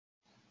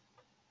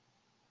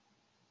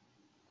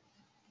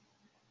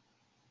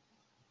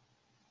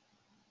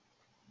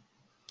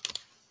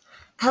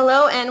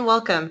Hello and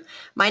welcome.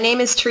 My name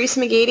is Therese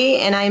McGady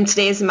and I am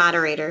today's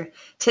moderator.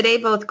 Today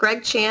both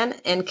Greg Chan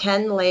and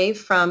Ken Lave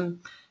from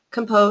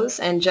Compose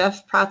and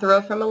Jeff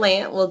Protheroe from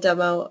Aleyant will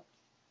demo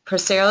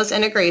Pressero's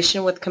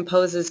integration with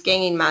Compose's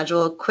ganging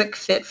module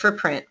QuickFit for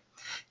Print.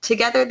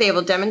 Together they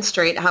will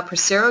demonstrate how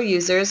Pressero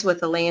users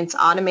with Aleyant's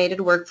Automated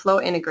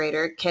Workflow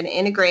Integrator can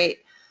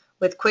integrate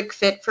with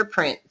QuickFit for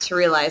Print to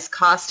realize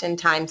cost and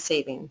time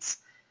savings.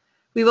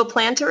 We will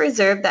plan to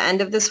reserve the end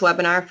of this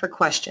webinar for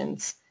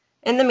questions.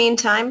 In the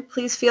meantime,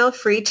 please feel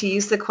free to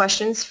use the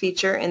questions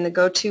feature in the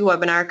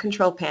GoToWebinar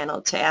control panel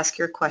to ask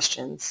your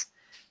questions.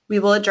 We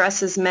will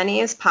address as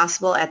many as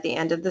possible at the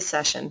end of the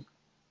session.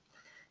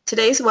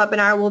 Today's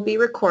webinar will be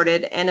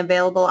recorded and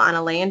available on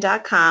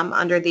aleyant.com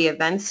under the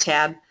Events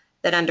tab,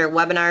 then under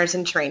Webinars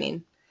and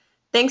Training.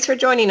 Thanks for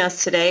joining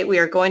us today. We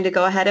are going to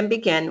go ahead and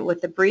begin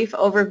with a brief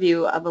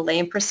overview of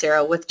Aleyant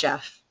Pressero with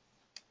Jeff.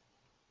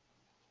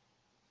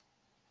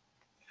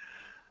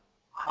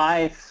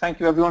 Hi, thank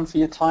you everyone for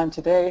your time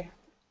today.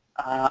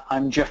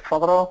 I'm Jeff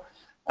Protheroe.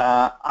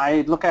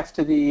 I look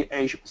after the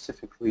Asia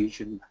Pacific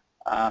region.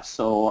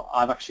 So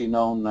I've actually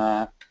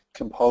known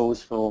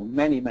Compose for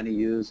many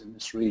years in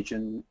this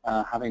region,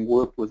 having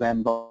worked with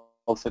them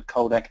both at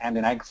Kodak and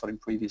in Agfa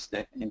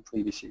in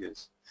previous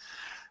years.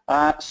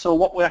 So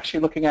what we're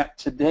actually looking at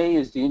today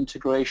is the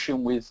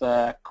integration with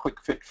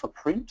QuickFit for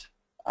Print,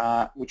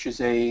 which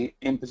is a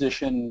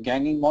imposition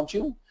ganging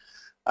module.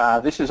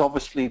 This is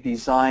obviously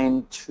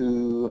designed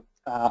to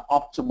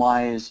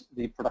optimize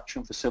the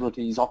production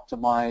facilities,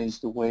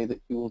 optimize the way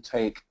that you will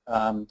take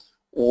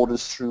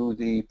orders through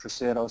the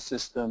Pressero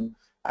system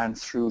and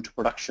through to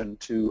production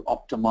to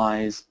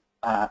optimize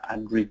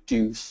and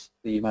reduce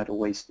the amount of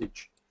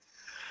wastage.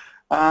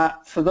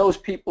 For those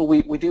people,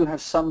 we do have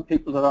some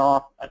people that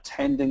are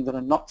attending that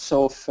are not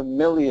so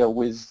familiar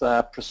with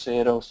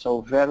Pressero,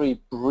 so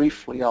very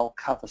briefly I'll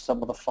cover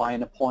some of the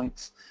finer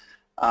points.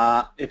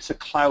 It's a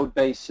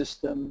cloud-based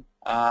system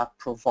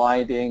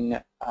providing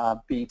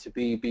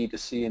B2B,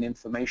 B2C, and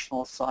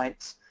informational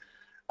sites.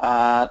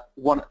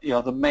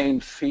 The main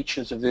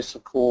features of this,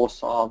 of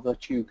course, are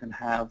that you can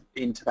have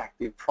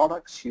interactive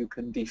products. You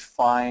can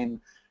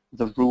define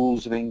the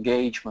rules of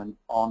engagement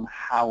on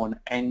how an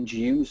end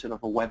user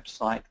of a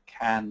website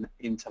can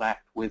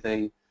interact with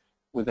a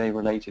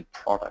related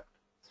product.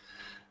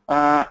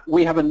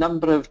 We have a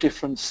number of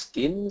different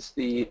skins,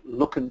 the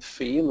look and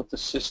feel of the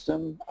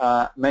system,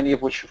 many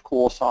of which of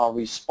course are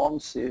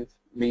responsive,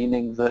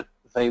 meaning that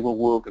they will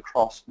work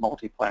across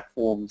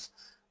multi-platforms,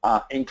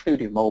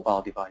 including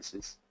mobile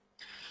devices.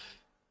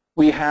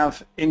 We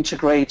have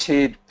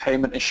integrated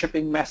payment and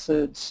shipping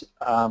methods,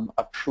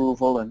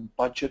 approval and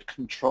budget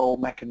control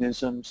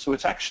mechanisms, so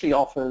it actually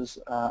offers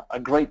a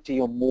great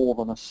deal more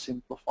than a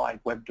simplified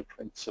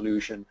web-to-print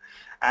solution,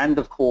 and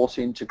of course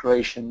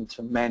integration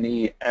to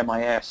many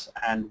MIS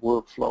and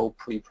workflow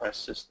pre-press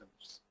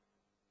systems.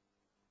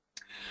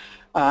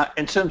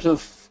 In terms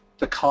of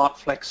the cart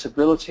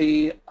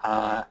flexibility,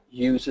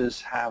 users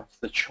have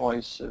the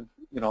choice of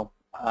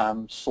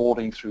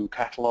sorting through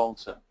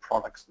catalogs and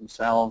products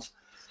themselves.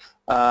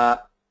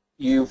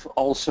 You've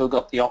also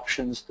got the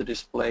options to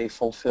display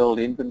fulfilled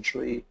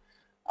inventory,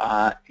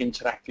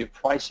 interactive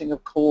pricing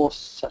of course,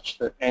 such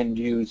that end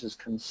users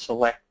can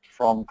select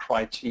from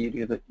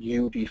criteria that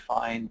you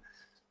define,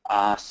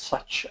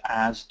 such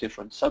as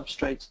different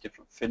substrates,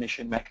 different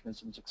finishing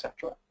mechanisms,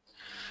 etc.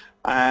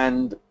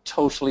 And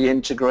totally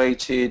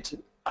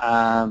integrated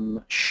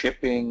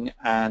shipping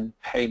and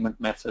payment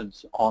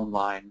methods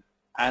online.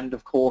 And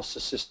of course the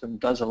system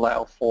does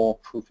allow for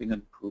proofing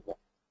and approval.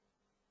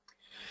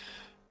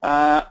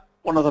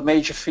 One of the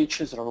major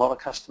features that a lot of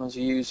customers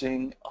are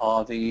using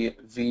are the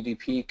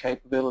VDP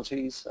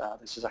capabilities.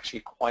 This is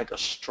actually quite a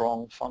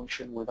strong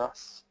function with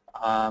us,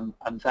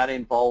 and that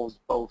involves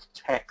both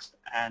text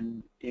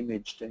and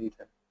image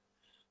data.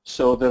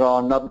 So there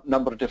are a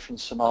number of different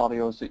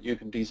scenarios that you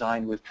can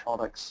design with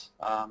products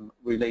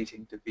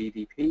relating to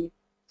VDP.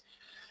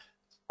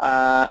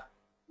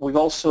 We've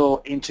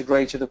also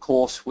integrated, of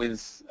course,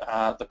 with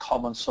the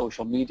common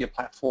social media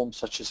platforms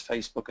such as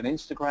Facebook and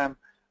Instagram,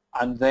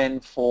 and then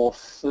for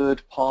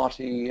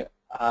third-party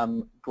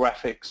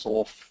graphics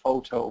or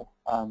photo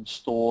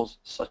stores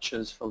such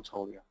as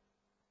Fotolia.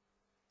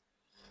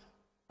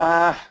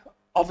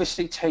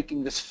 Obviously,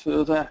 taking this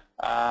further,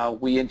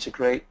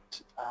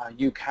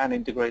 you can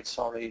integrate,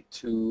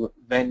 to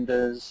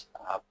vendors,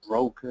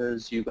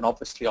 brokers. You can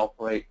obviously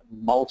operate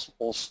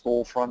multiple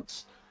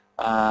storefronts,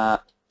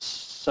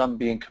 some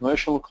being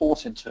commercial, of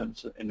course, in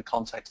the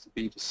context of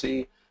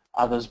B2C,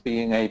 others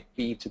being a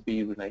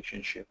B2B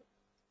relationship.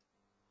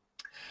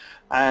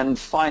 And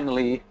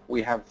finally,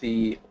 we have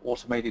the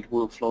automated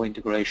workflow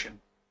integration.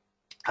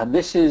 And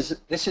this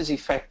is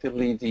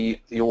effectively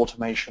the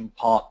automation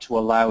part to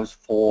allow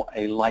for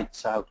a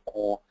lights out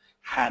or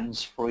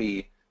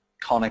hands-free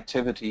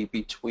connectivity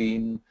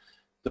between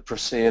the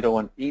Pressero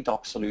and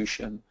eDoc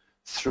solution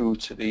through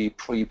to the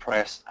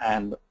pre-press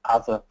and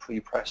other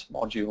pre-press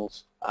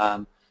modules,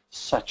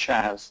 such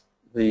as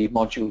the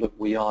module that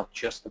we are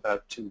just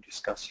about to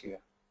discuss here.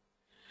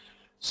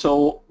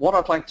 So what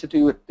I'd like to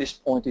do at this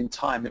point in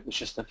time, it was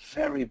just a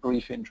very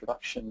brief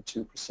introduction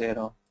to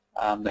Pressero,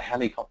 the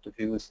helicopter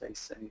view, as they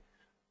say.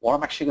 What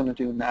I'm actually going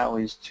to do now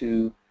is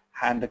to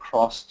hand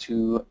across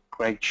to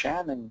Greg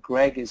Chan, and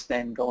Greg is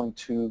then going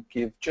to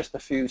give just a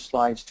few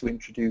slides to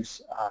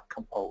introduce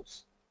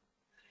Compose.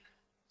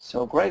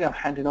 So Greg, I'm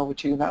handing over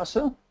to you now,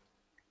 sir.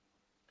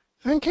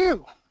 Thank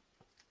you,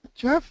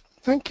 Jeff.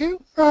 Thank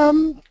you.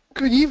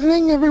 Good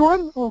evening,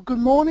 everyone, or good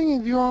morning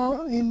if you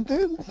are in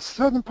the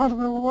certain part of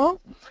the world.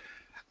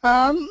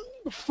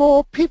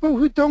 For people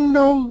who don't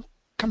know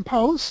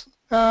Compose,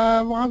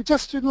 I would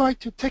just like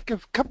to take a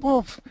couple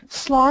of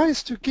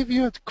slides to give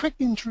you a quick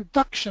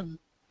introduction.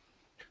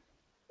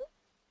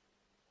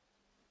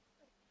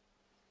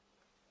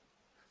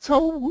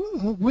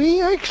 So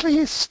we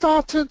actually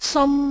started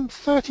some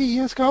 30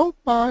 years ago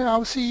by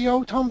our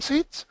CEO, Tom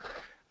Seeds,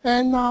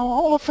 and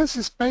our office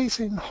is based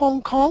in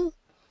Hong Kong.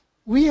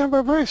 We have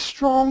a very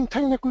strong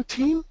technical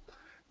team,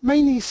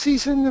 mainly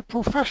seasoned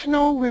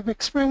professional with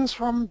experience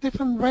from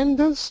different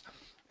vendors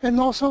and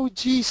also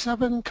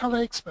G7 color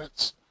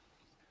experts.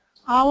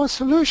 Our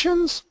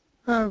solutions,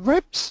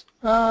 RIPs,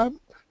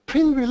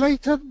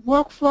 print-related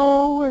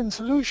workflow and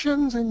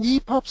solutions and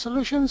EPUB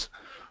solutions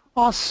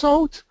are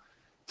sold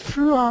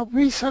through our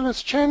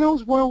resellers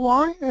channels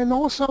worldwide and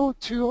also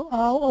to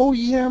our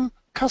OEM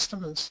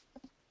customers.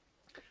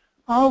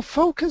 Our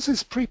focus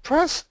is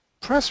pre-press,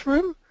 press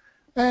room,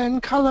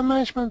 and color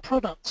management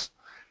products.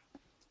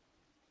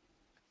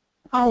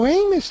 Our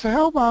aim is to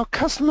help our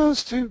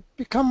customers to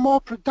become more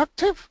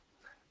productive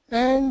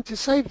and to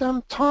save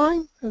them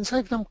time and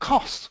save them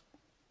cost.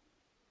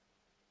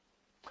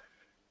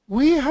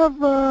 We have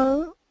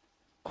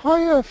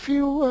quite a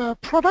few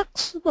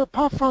products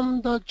apart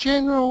from the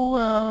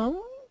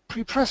general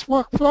pre-press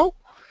workflow.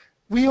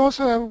 We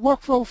also have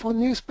workflow for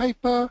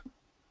newspaper,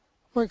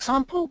 for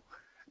example,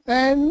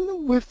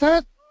 and with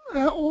that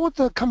all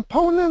the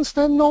components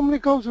that normally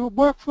go to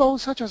workflow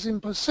such as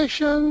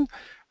imposition,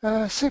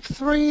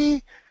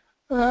 SIP3,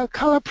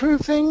 color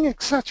proofing,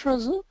 etc.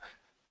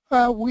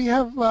 We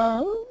have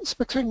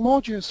specific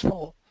modules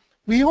for.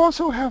 We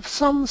also have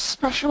some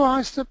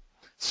specialized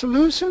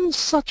solutions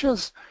such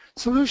as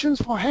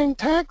solutions for hang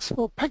tags,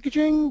 for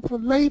packaging, for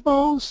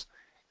labels,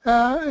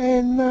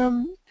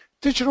 and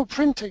digital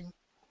printing.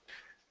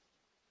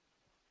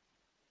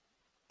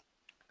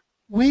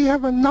 We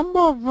have a number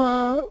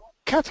of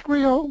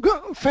category of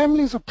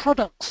families of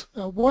products,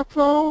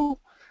 workflow,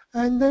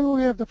 and then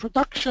we have the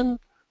production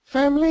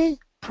family,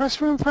 press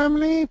room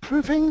family,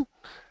 proofing,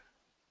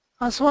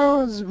 as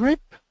well as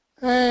RIP,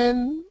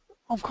 and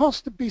of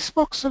course the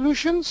bespoke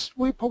solutions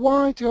we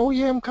provide to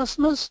OEM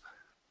customers.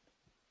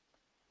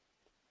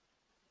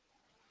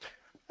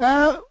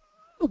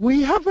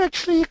 We have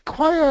actually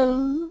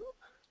quite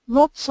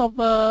lots of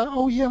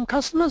OEM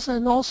customers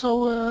and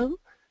also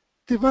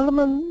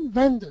development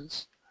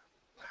vendors.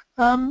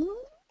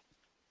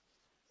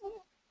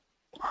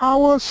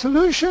 Our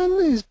solution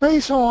is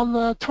based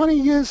on 20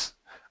 years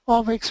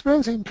of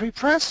experience in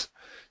pre-press,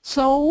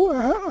 so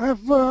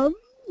have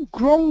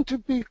grown to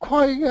be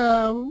quite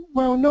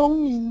well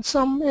known in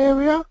some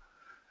area.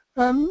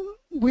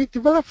 We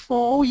develop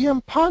for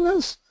OEM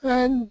partners,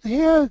 and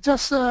here are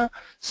just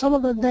some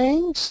of the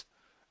names,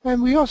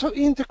 and we also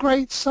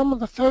integrate some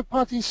of the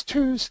third-party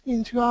tools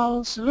into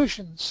our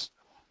solutions.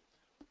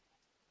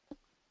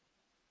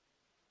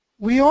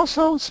 We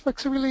also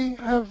specifically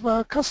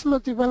have customer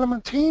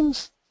development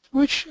teams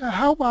which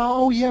help our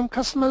OEM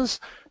customers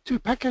to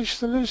package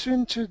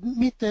solutions to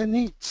meet their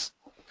needs.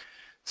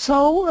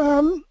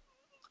 So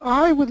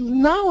I would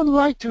now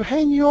like to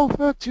hand you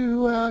over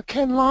to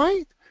Ken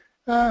Lai,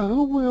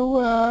 who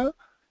will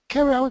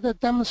carry out the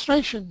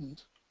demonstration.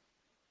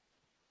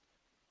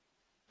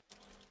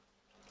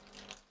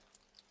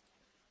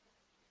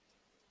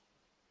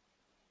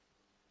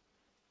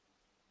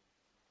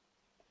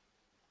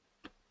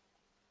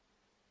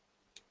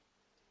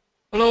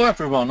 Hello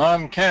everyone,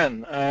 I'm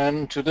Ken,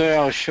 and today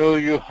I'll show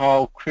you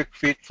how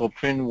QuickFit for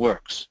Print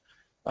works.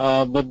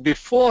 But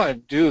before I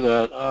do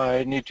that,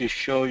 I need to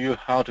show you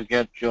how to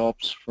get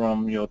jobs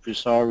from your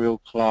Pressero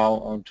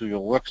cloud onto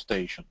your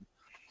workstation.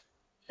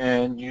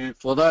 And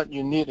for that,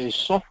 you need a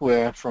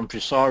software from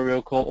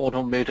Pressero called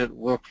Automated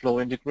Workflow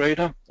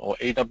Integrator, or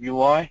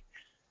AWI.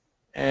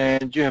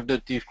 And you have to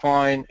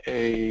define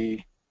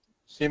a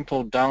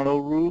simple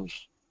download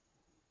rules.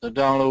 The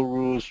download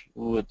rules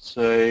would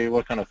say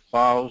what kind of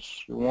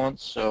files you want.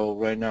 So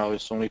right now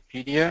it's only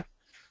PDF.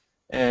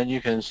 And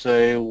you can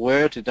say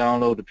where to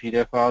download the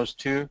PDF files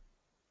to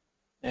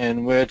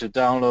and where to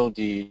download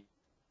the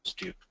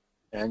to.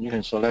 And you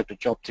can select the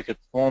job ticket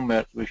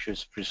format, which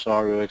is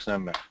Pressero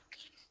XML.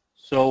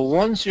 So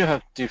once you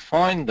have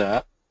defined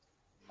that,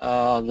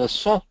 the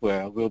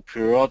software will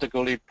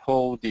periodically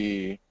pull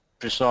the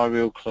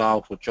Pressero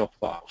cloud for job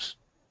files.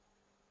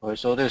 Okay,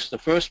 so this is the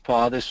first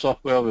part. This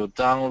software will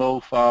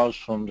download files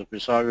from the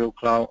Pressero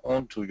cloud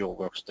onto your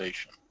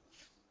workstation.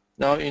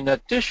 Now, in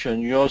addition,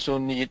 you also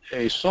need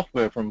a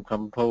software from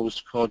Compose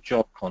called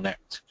Job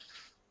Connect.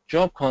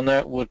 Job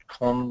Connect would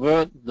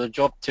convert the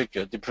job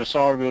ticket, the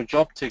Pressero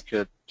job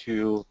ticket,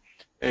 to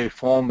a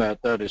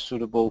format that is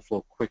suitable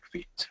for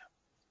QuickFit.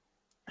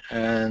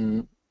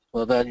 And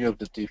for that, you have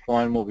to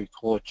define what we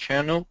call a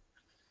channel.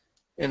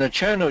 In a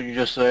channel, you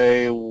just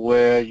say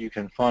where you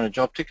can find the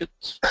job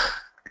tickets,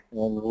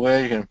 and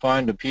where you can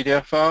find the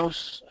PDF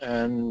files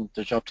and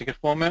the job ticket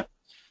format,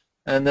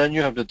 and then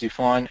you have to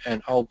define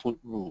an output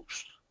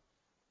rules.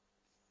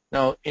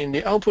 Now, in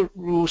the output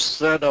rules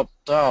setup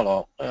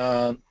dialog,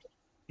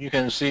 you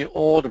can see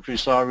all the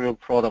Pressero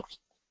products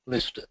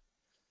listed.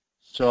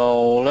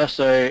 So let's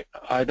say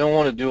I don't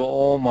want to do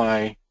all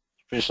my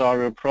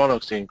Pressero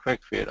products in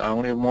QuickFit. I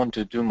only want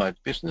to do my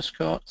business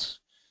cards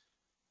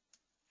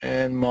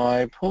and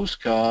my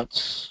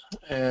postcards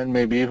and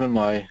maybe even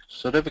my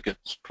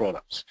certificates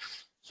products.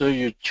 So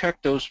you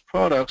check those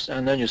products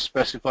and then you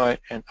specify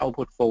an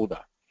output folder.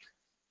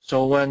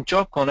 So when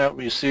Job Connect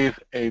receive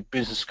a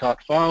business card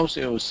files,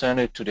 it will send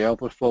it to the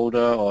output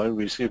folder, or it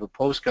receive a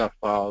postcard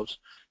files,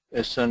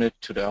 it send it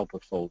to the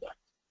output folder.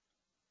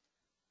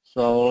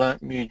 So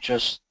let me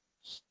just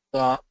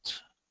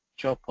start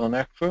Job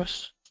Connect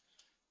first.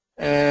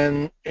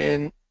 And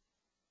in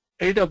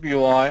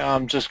AWI,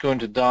 I'm just going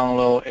to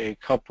download a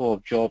couple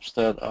of jobs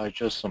that I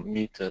just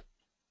submitted.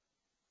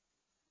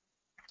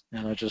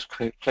 And I just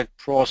click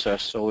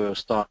process, so we'll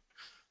start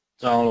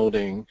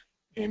downloading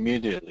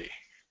immediately.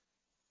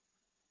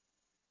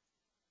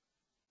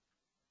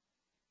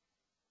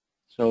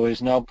 So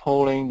it's now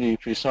polling the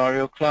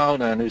Pressero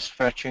cloud and it's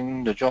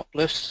fetching the job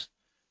list.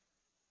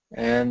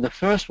 And the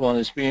first one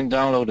is being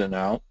downloaded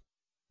now.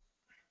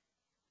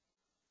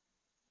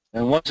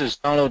 And once it's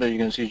downloaded, you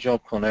can see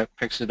Job Connect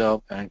picks it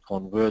up and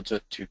converts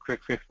it to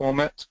QuickFit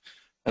format.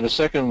 And the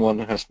second one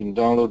has been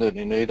downloaded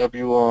in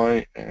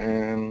AWI,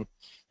 and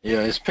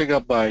yeah, it's picked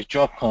up by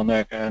Job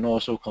Connect and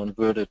also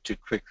converted to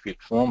QuickFit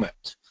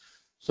format.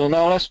 So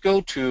now let's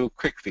go to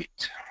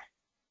QuickFit.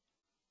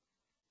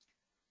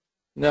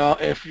 Now,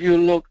 if you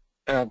look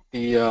at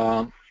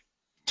the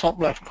top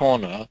left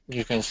corner,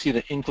 you can see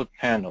the input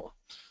panel.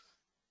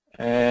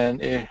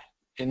 And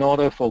in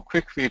order for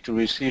QuickFit to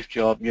receive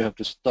job, you have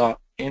to start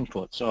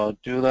input. So I'll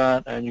do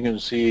that, and you can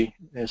see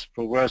it's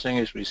progressing,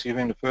 it's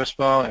receiving the first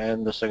file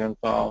and the second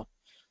file,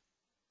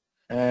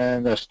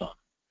 and that's done.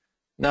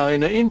 Now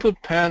in the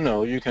input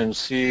panel, you can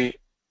see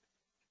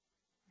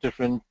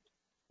different,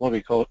 what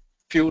we call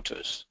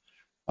filters.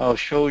 I'll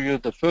show you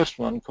the first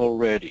one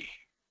called Ready.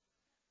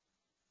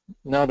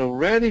 Now the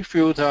Ready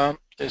filter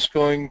is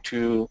going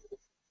to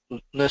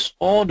list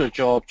all the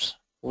jobs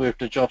with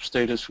the job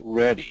status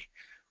ready.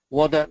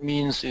 What that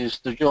means is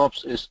the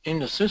jobs is in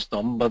the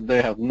system, but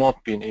they have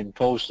not been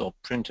imposed or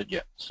printed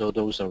yet. So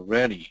those are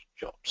ready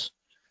jobs.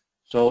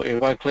 So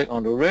if I click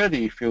on the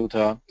Ready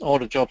filter, all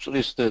the jobs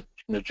listed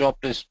in the job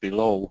list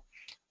below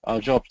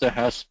are jobs that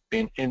has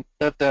been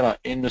that are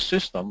in the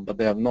system, but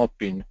they have not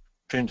been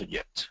printed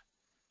yet.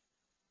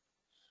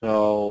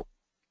 So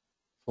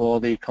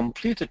for the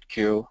completed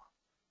queue,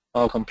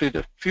 or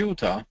completed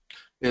filter,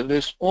 it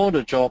lists all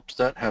the jobs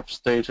that have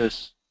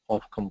status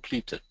of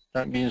completed.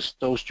 That means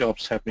those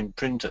jobs have been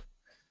printed.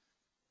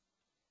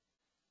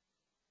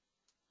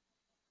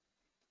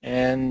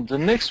 And the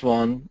next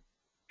one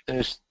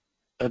is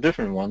a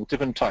different one,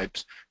 different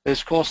types.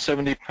 It's called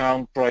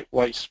 70-pound bright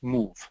white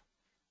smooth.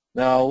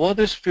 Now what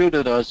this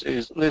filter does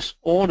is list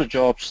all the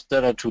jobs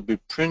that are to be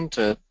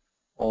printed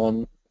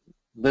on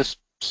this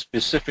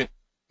specific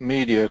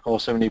media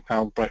called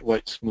 70-pound bright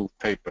white smooth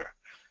paper,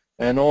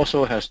 and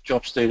also has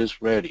job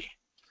status ready.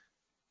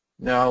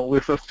 Now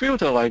with a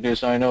filter like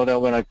this, I know that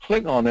when I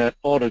click on it,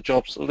 all the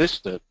jobs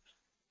listed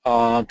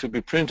are to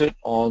be printed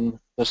on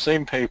the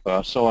same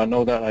paper, so I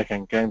know that I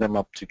can gang them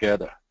up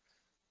together.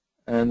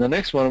 And the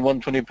next one,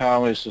 120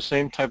 pound, is the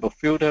same type of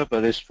filter,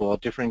 but it's for a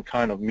different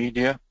kind of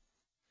media.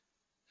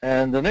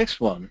 And the next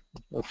one,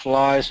 the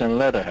flies and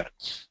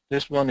letterheads.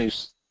 This one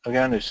is,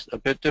 again, is a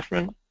bit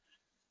different.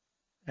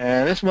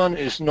 And this one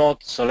is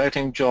not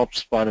selecting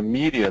jobs by the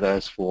media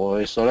that's for,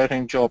 it's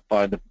selecting job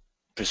by the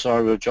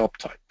Pressero job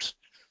types.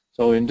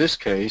 So in this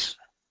case,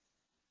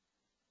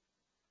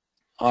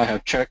 I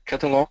have checked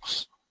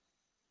catalogs,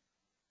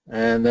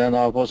 and then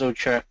I've also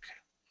checked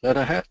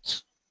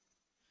letterheads.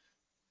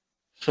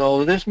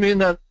 So this means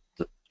that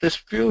this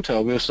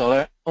filter will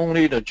select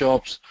only the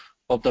jobs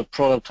of the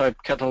product type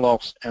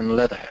catalogs and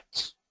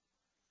letterheads.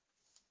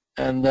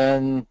 And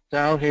then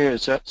down here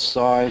is that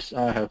size.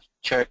 I have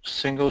checked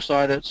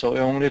single-sided, so it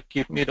only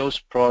gives me those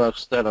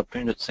products that are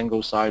printed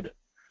single-sided,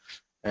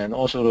 and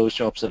also those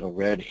jobs that are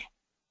ready.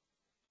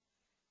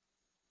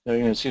 So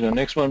you can see the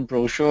next one,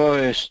 brochure,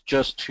 is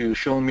just to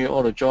show me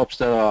all the jobs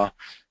that are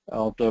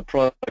of the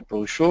product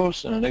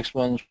brochures, and the next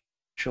one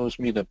shows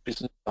me the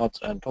business cards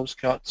and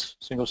postcards,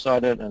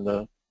 single-sided, and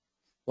the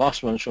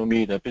last one shows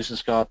me the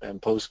business card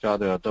and postcard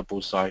that are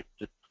double-sided.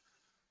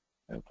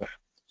 Okay.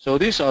 So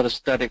these are the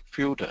static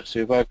filters.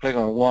 If I click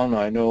on one,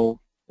 I know,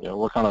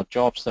 what kind of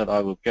jobs that I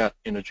will get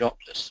in the job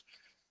list.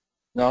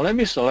 Now let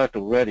me select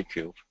the Ready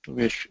queue,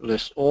 which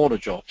lists all the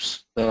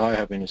jobs that I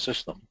have in the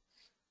system.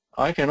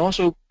 I can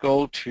also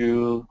go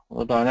to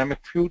a dynamic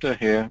filter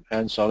here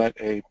and select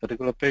a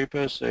particular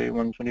paper, say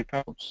 120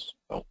 pounds.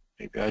 Oh,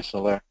 maybe I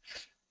select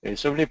a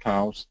 70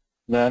 pounds.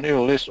 Then it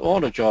will list all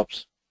the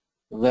jobs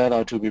that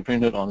are to be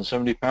printed on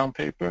 70-pound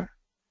paper.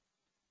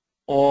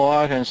 Or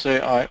I can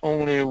say I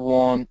only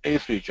want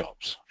A3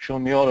 jobs. Show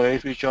me all the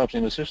A3 jobs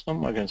in the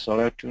system. I can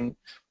select the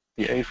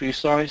A3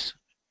 size,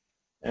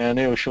 and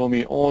it will show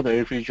me all the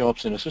A3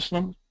 jobs in the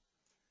system.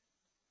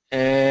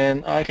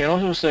 And I can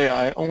also say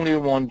I only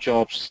want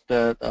jobs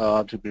that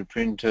are to be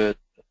printed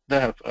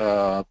that have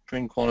a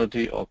print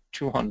quality of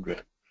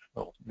 200.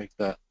 So make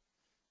that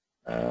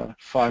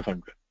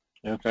 500.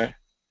 Okay.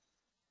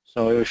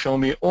 So it will show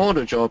me all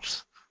the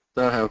jobs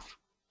that have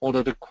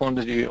ordered the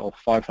quantity of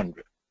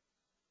 500.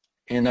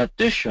 In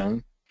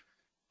addition,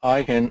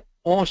 I can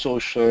also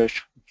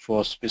search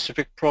for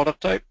specific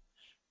product type.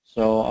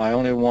 So I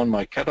only want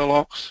my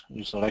catalogs.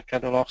 You select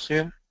catalogs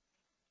here.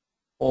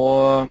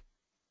 Or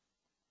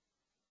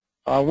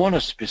I want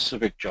a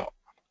specific job.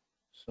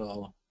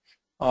 So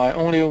I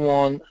only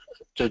want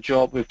the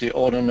job with the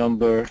order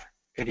number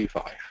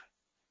 85.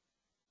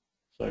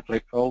 So I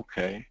click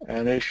OK,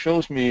 and it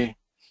shows me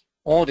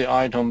all the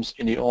items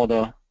in the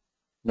order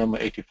number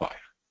 85.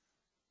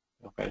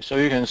 Okay, so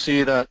you can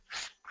see that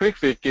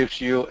QuickFit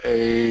gives you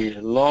a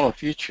lot of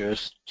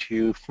features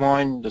to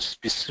find the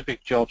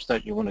specific jobs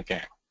that you want to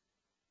get.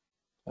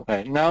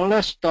 Okay, now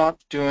let's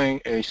start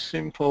doing a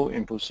simple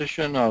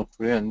imposition. I'll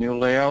create a new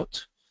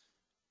layout,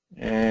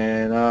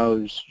 and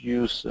I'll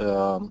use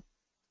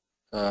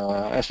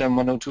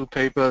SM102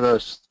 paper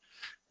that's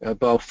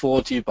about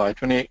 40 by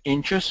 28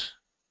 inches.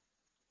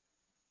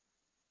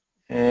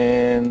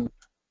 And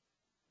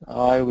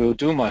I will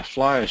do my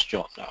flyers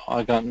job now.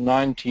 I got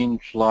 19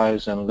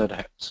 flyers and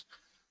letterheads.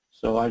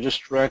 So I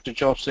just drag the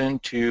jobs in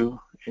to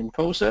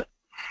impose it.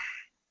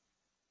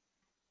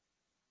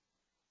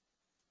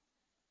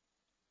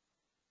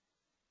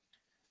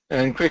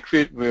 And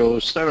QuickFit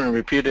will step and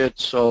repeat it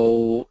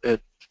so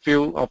it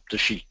fills up the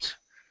sheet.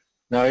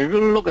 Now if you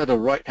look at the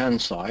right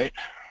hand side,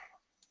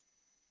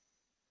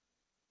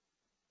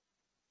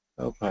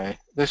 okay,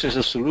 this is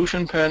a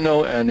solution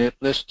panel, and it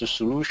lists the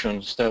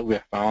solutions that we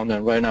have found,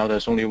 and right now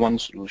there's only one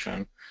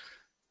solution.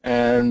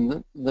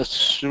 And the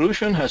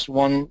solution has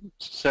one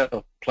set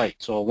of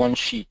plates, or one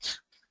sheet,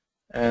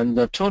 and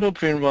the total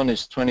print run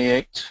is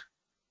 28.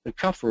 The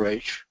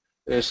coverage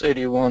is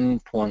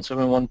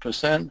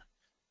 81.71%,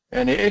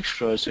 and the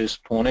extras is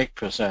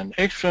 0.8%.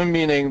 Extra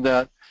meaning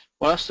that,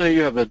 well, let's say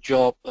you have a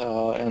job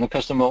and a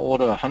customer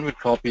ordered 100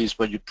 copies,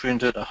 but you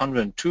printed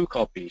 102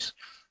 copies.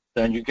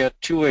 Then you get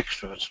 2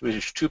 extras, which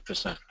is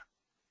 2%.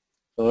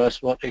 So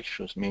that's what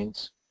extras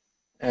means.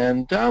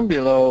 And down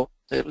below,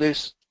 it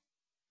lists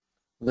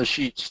the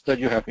sheets that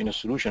you have in the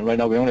solution. Right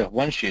now, we only have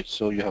one sheet,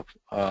 so you have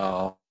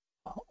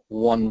only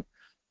one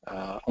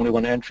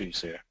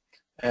entries here.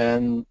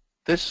 And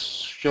this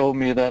shows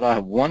me that I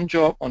have one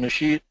job on the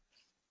sheet,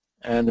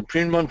 and the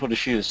print run for the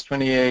sheet is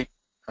 28.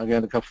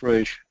 Again, the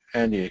coverage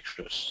and the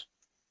extras.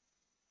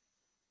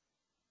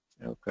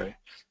 Okay,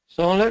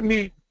 so let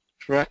me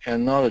drag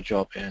another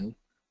job in.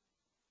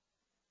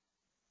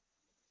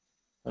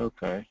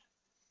 Okay,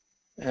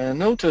 and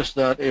notice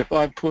that if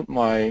I put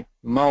my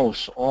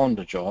mouse on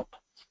the job,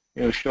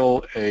 it will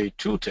show a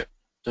tooltip.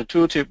 The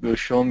tooltip will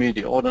show me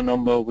the order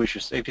number, which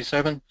is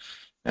 87,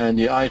 and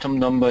the item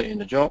number in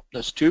the job,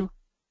 that's 2,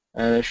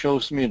 and it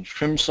shows me the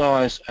trim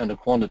size and the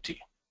quantity.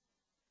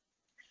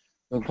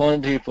 The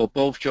quantity for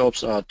both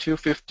jobs are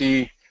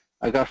 250.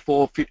 I got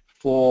 4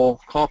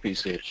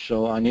 copies here,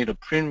 so I need a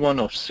print run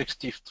of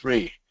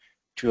 63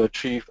 to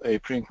achieve a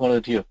print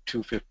quality of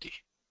 250.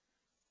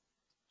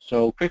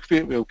 So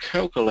QuickFit will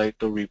calculate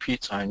the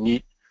repeats I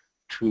need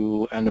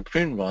and the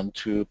print run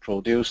to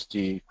produce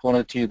the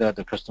quantity that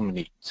the customer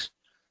needs.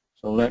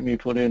 So let me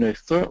put in a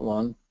third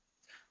one.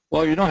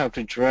 Well, you don't have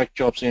to drag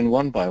jobs in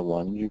one by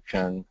one. You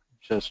can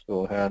just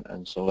go ahead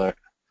and select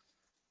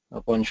a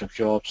bunch of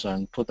jobs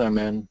and put them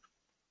in.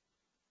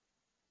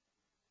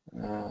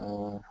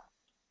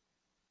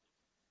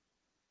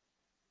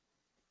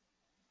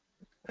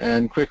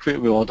 And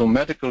QuickFit will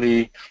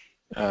automatically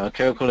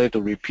calculate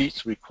the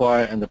repeats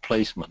required and the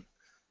placement.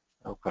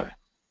 Okay.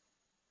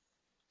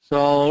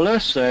 So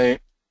let's say,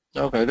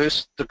 okay,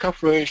 the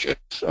coverage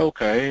is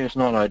okay. It's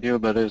not ideal,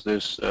 but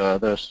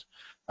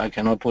I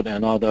cannot put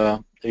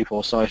another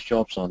A4 size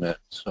jobs on it.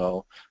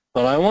 So,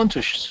 but I want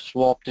to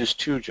swap these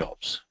 2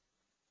 jobs.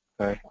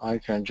 Okay, I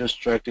can just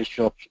drag these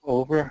jobs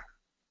over,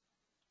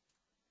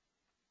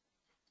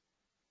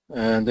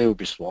 and they will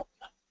be swapped.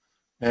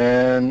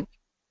 And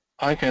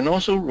I can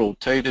also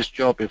rotate this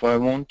job if I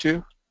want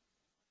to.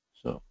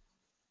 So,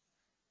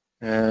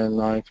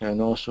 and I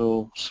can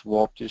also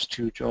swap these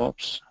 2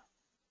 jobs.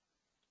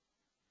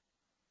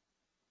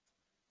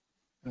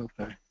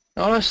 Okay.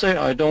 Now let's say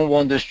I don't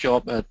want this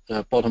job at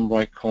the bottom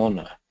right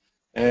corner,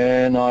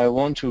 and I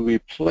want to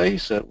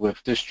replace it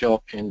with this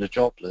job in the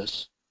job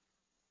list.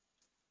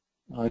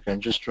 I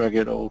can just drag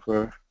it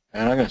over,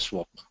 and I can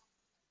swap them.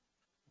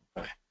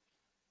 Okay.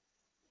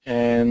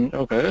 And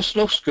okay, this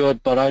looks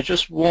good, but I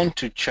just want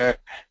to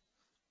check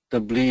the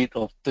bleed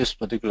of this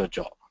particular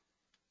job.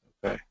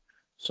 Okay,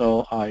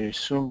 so I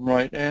zoom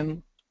right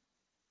in.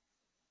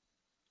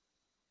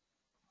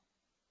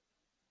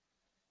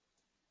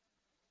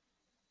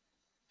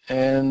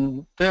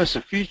 And there's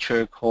a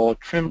feature called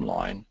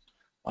Streamline.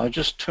 I'll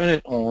just turn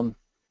it on,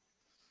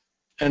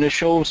 and it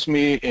shows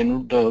me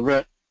in the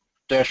red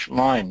dashed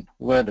line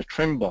where the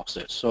trim box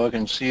is. So I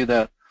can see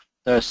that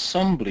there's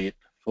some bleed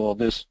for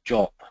this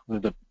job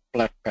with the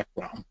black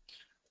background.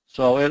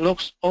 So it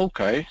looks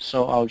okay,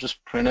 so I'll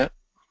just print it.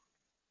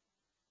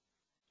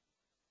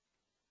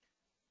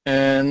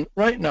 And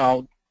right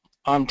now,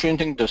 I'm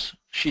printing this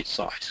sheet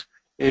size.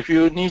 If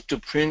you need to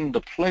print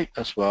the plate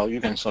as well, you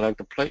can select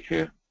the plate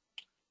here.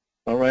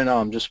 But right now,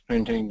 I'm just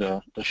printing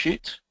the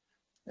sheet.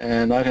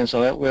 And I can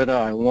select whether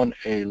I want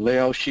a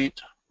layout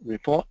sheet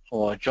report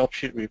or a job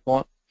sheet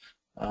report.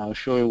 I'll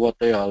show you what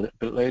they are a little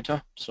bit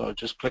later. So I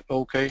just click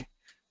OK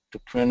to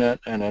print it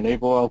and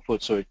enable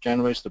output, so it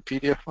generates the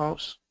PDF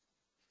files.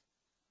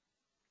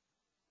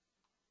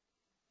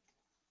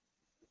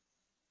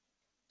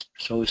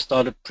 So we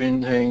started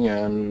printing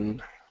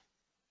and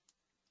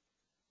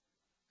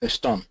it's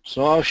done.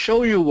 So I'll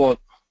show you what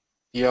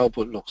the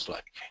output looks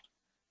like.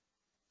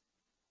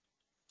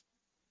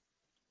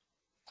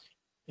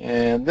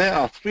 And there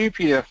are 3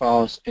 PDF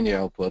files in the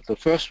output. The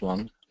first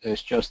one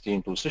is just the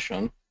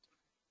imposition.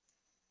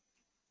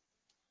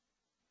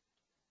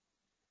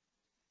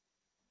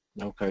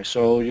 Okay,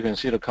 so you can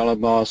see the color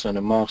bars and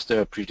the marks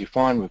there are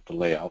predefined with the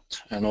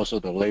layout and also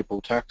the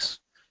label text.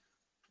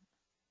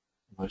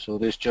 Okay, so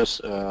this is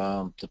just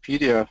the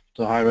PDF,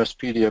 the high-res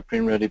PDF,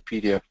 print-ready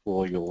PDF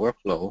for your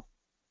workflow.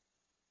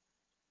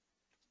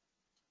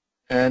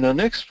 And the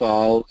next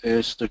file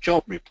is the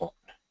job report.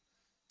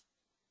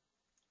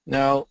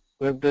 Now,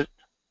 with at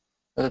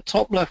the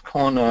top left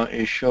corner,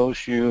 it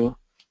shows you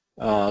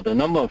the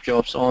number of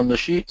jobs on the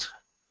sheet,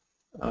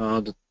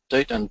 the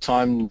date and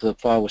time the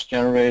file was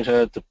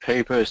generated, the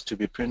paper is to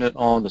be printed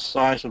on, the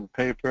size of the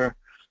paper,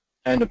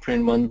 and the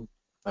print run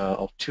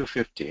of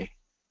 250.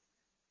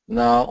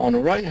 Now, on the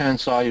right-hand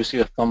side, you see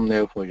a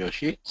thumbnail for your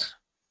sheet,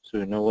 so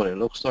you know what it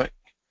looks like.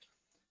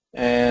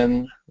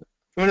 And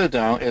further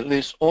down, it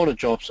lists all the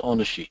jobs on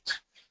the sheet.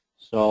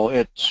 So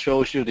it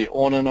shows you the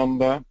order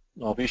number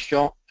of each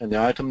job and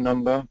the item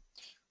number,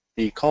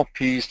 the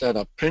copies that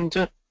are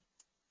printed,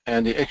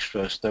 and the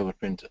extras that were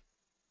printed.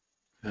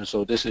 And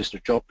so this is the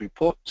job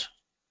report.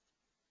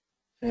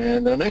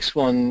 And the next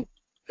one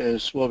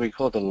is what we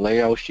call the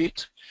layout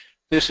sheet.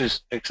 This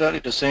is exactly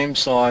the same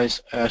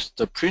size as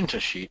the printer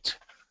sheet,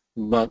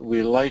 but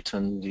we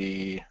lighten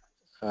the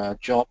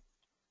job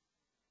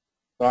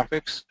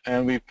graphics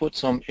and we put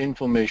some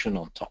information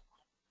on top.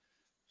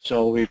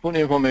 So we put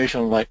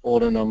information like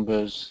order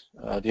numbers,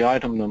 the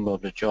item number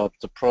of the job,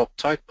 the product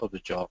type of the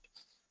job,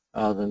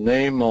 the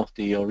name of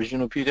the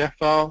original PDF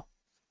file,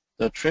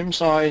 the trim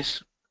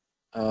size,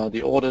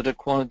 the ordered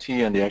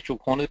quantity and the actual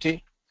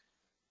quantity.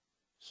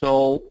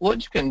 So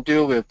what you can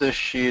do with this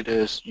sheet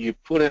is you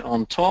put it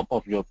on top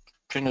of your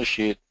printer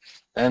sheet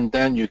and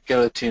then you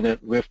guillotine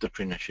it with the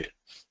printer sheet.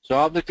 So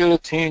after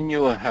guillotine, you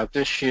will have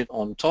this sheet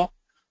on top.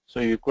 So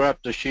you grab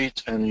the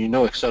sheet and you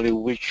know exactly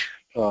which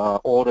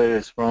order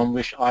is from,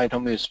 which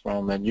item is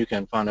from, and you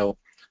can find out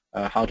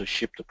how to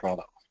ship the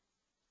product.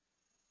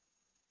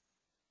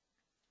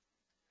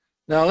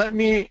 Now let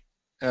me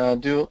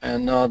do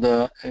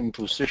another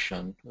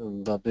imposition,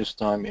 but this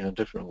time in a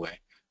different way.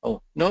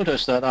 Oh,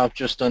 notice that I've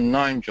just done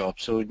 9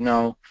 jobs, so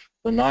now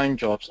the 9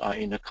 jobs are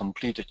in the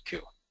completed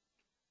queue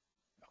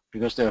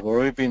because they have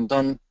already been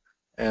done,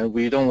 and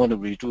we don't want to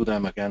redo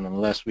them again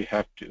unless we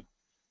have to.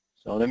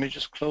 So let me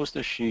just close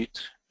the sheet,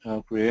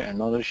 create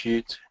another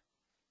sheet.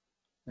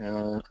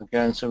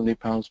 Again, 70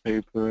 pounds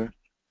paper,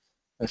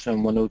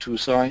 SM102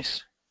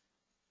 size.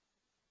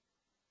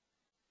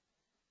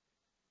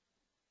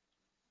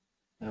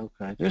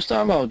 Okay, this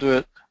time I'll do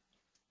it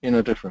in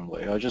a different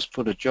way. I'll just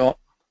put a job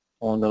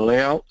on the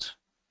layout.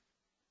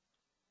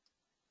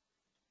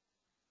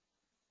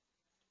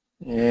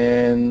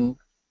 And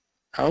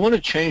I want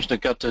to change the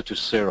gutter to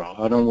 0.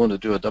 I don't want to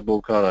do a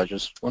double cut, I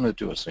just want to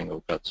do a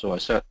single cut. So I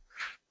set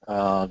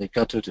the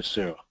gutter to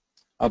 0.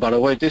 By the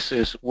way, this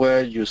is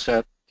where you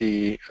set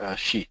the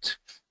sheet.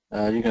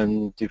 You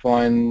can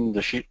define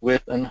the sheet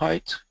width and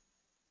height,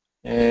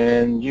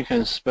 and you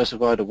can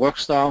specify the work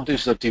style.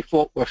 This is the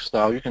default work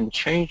style. You can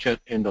change it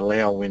in the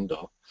layout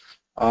window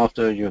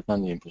after you've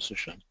done the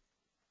imposition.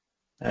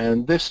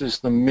 And this is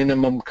the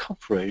minimum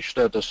coverage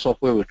that the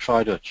software will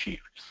try to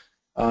achieve.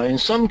 In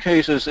some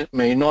cases, it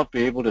may not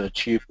be able to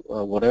achieve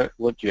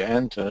what you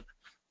entered,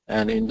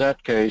 and in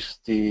that case,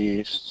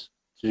 the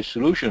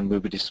solution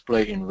will be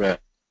displayed in red.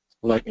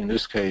 Like in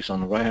this case,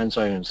 on the right-hand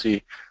side, you can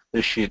see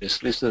this sheet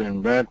is listed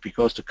in red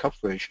because the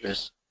coverage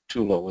is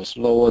too low. It's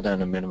lower than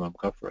the minimum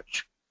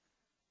coverage.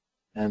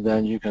 And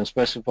then you can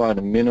specify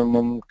the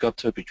minimum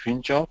gutter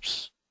between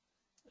jobs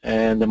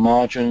and the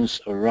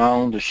margins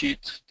around the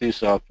sheet.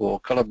 These are for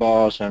color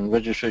bars and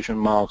registration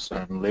marks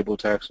and label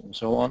text and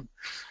so on.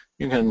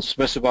 You can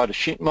specify the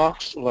sheet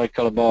marks like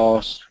color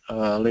bars,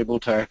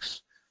 label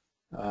text,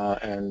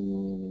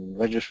 and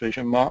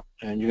registration mark,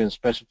 and you can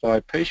specify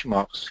page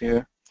marks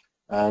here.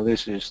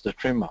 This is the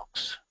trim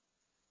marks.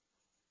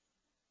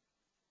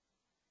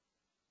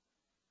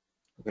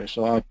 Okay,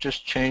 so I've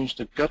just changed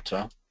the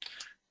gutter.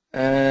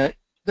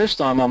 This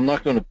time I'm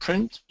not going to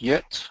print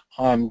yet.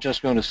 I'm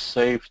just going to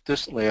save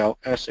this layout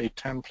as a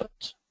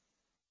template.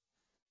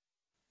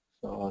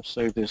 So I'll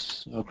save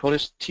this, I'll call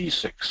this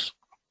T6,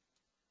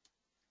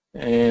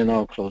 and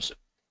I'll close it.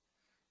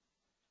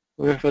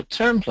 With a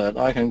template,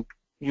 I can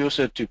use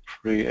it to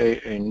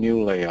create a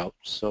new layout.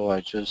 So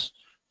I just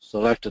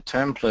select the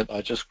template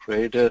I just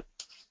created,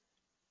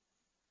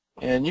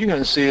 and you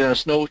can see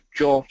there's no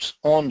jobs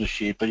on the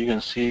sheet, but you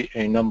can see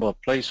a number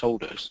of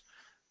placeholders.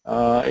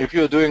 If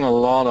you're doing a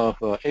lot of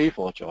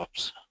A4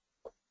 jobs,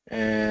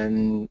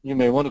 and you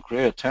may want to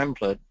create a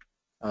template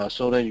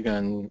so that you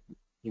can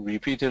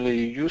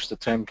repeatedly use the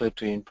template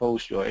to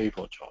impose your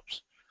A4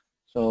 jobs.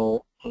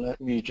 So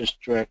let me just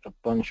drag a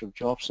bunch of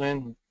jobs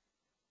in.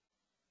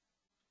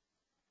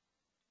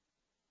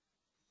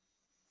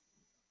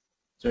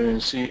 So you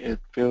can see it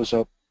fills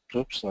up.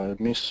 Oops, I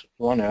missed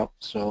one out.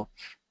 So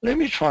let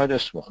me try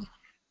this one.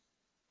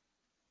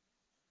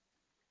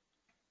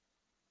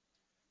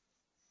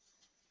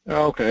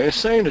 Okay, it's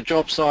saying the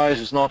job size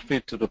is not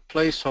fit to the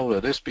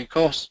placeholder. This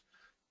because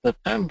the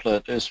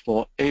template is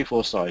for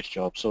A4 size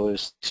job, so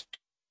it's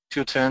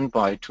 210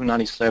 by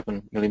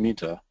 297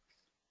 millimeter.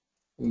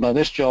 But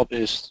this job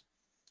is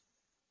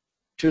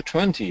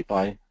 220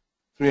 by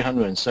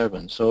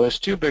 307, so it's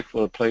too big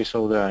for the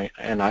placeholder,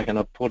 and I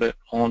cannot put it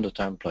on the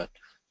template.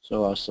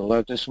 So I'll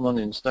select this one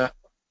instead.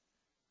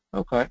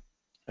 Okay,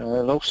 it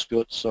looks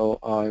good, so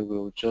I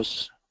will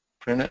just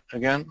print it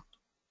again.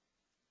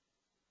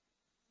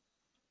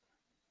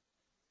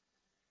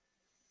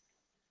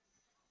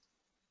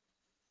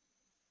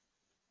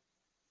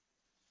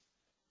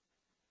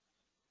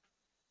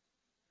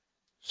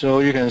 So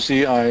you can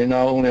see I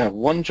now only have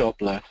one job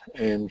left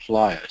in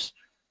flyers.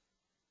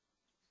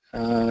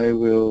 I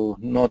will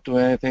not do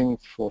anything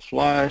for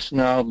flyers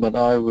now, but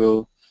I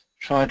will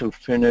try to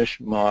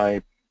finish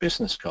my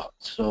business card.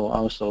 So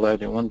I'll select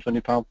the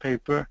 120-pound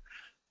paper,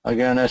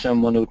 again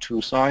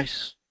SM102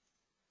 size,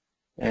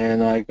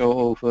 and I go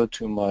over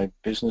to my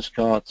business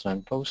cards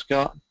and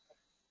postcard.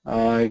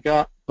 I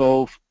got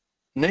both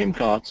name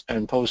cards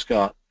and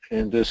postcard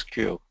in this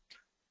queue.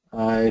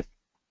 I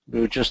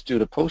will just do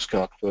the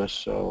postcard first,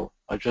 so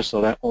I just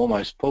select all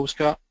my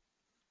postcard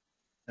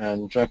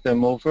and drag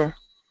them over.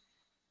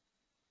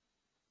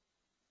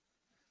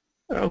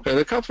 Okay,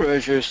 the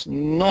coverage is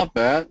not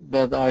bad,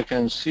 but I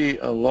can see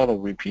a lot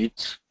of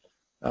repeats.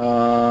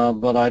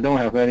 But I don't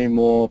have any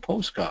more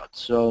postcards,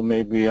 so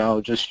maybe I'll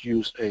just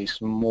use a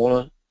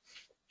smaller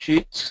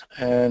sheet.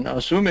 And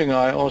assuming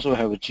I also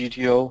have a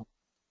GTO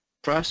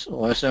press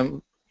or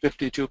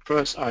SM52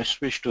 press, I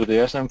switch to the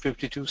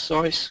SM52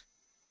 size.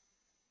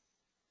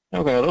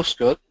 Okay, it looks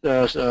good.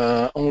 There's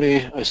only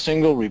a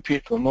single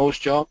repeat for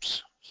most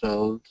jobs.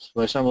 So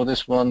for example,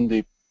 this one,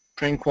 the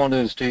print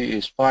quantity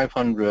is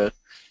 500,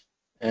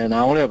 and I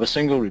only have a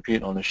single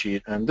repeat on the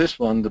sheet. And this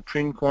one, the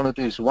print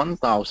quantity is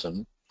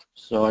 1,000,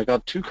 so I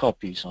got 2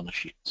 copies on the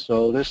sheet.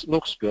 So this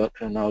looks good,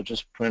 and I'll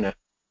just print it.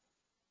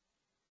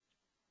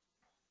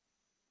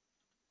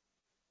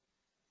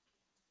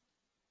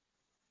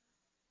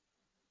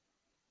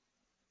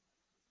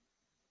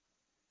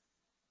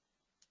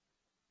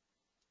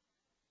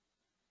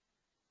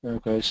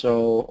 Okay,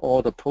 so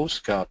all the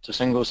postcards, the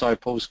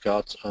single-side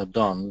postcards are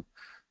done.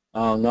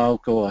 I'll now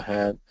go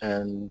ahead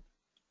and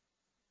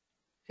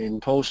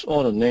impose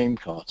all the name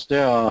cards.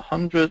 There are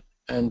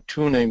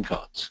 102 name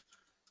cards.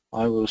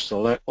 I will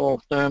select all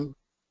of them,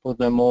 put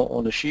them all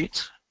on the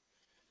sheet,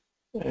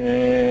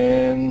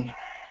 and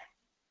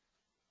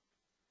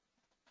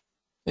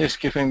it's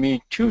giving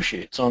me 2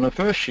 sheets. On the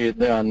first sheet,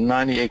 there are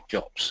 98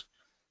 jobs.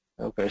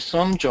 Okay,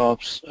 some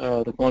jobs,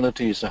 the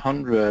quantity is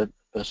 100,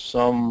 but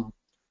some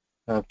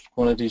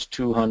quantity is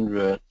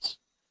 200.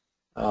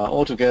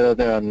 Altogether,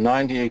 there are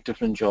 98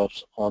 different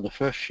jobs on the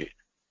first sheet.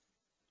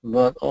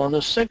 But on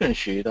the second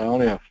sheet, I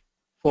only have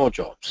 4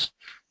 jobs.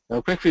 Now,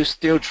 QuickFit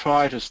still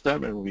try to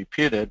step and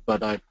repeat it,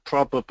 but I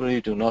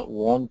probably do not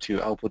want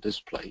to output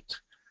this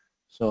plate.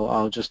 So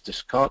I'll just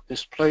discard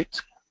this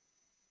plate,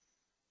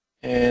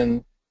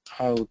 and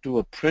I'll do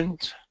a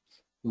print.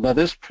 But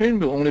this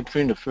print will only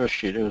print the first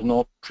sheet. It will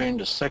not print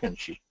the second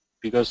sheet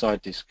because I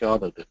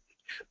discarded it.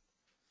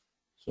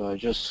 So I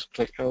just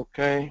click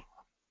OK.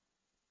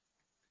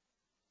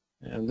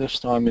 And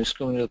this time it's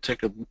going to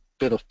take a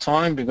bit of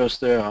time because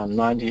there are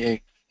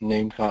 98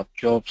 name card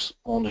jobs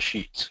on the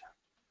sheet.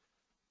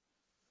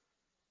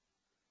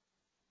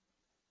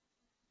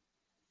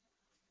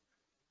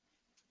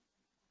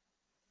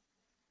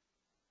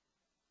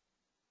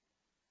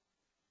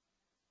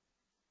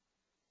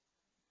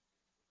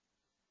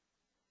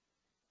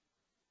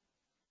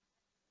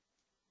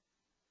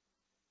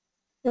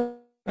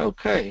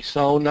 Okay,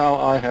 so now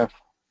I have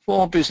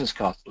 4 business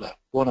cards left.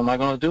 What am I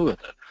going to do with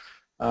it?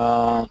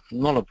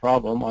 Not a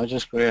problem. I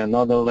just create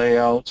another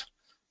layout.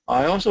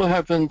 I also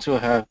happen to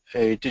have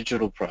a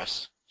digital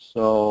press,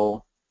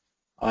 so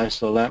I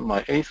select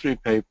my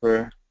A3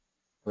 paper,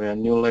 create a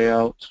new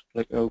layout,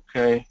 click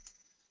OK,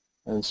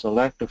 and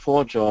select the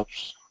 4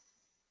 jobs,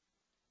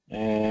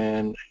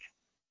 and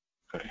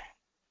okay.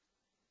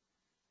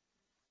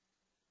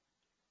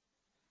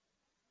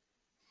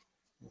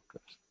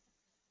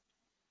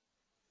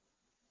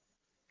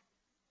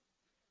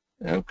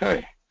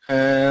 Okay,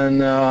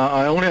 and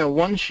I only have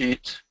one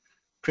sheet,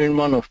 print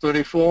run of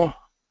 34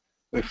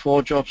 with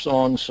 4 jobs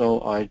on,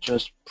 so I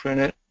just print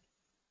it.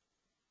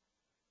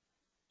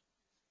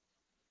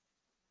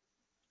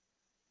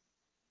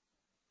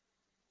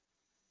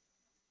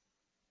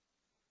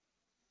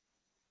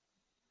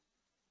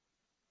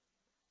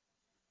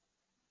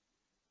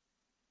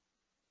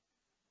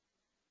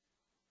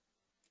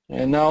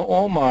 And now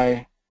all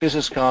my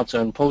business cards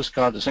and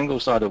postcards, the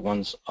single-sided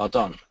ones, are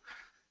done.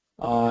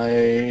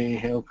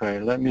 Okay,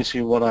 let me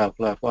see what I have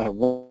left. I have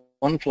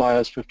 1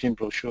 flyers, 15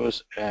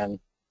 brochures, and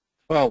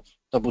 12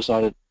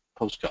 double-sided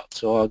postcards.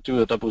 So I'll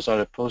do a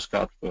double-sided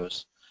postcard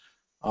first.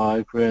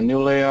 I create a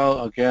new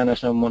layout, again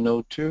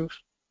SM102,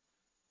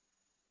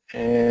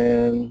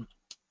 and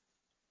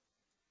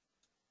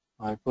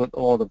I put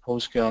all the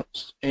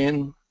postcards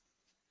in.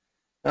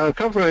 Now the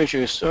coverage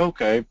is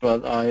okay,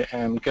 but I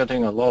am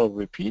getting a lot of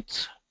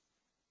repeats.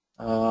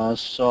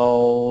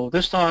 So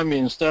this time,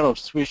 instead of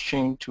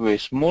switching to a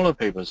smaller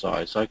paper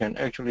size, I can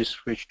actually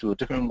switch to a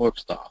different work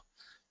style.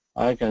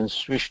 I can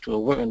switch to a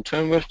work and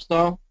turn work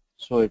style,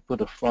 so I put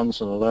the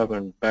fronts on the left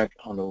and back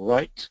on the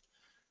right.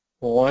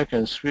 Or I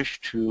can switch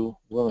to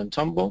work and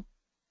tumble.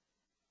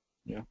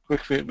 Yeah,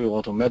 QuickFit will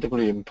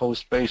automatically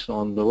impose based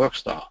on the work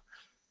style.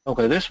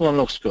 Okay, this one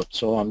looks good,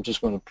 so I'm just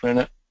going to print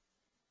it.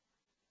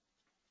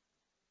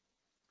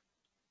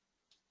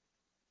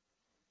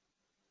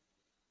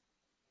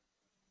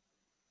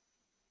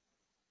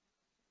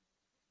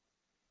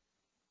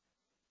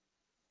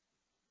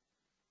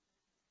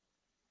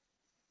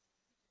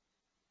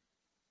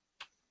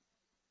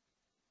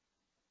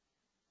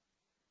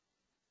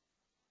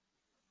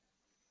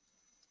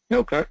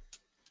 Okay.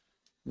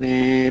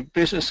 The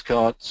business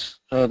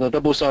cards, the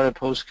double-sided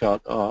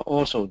postcard are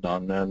also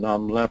done, and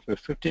I'm left with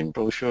 15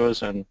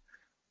 brochures and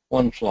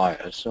 1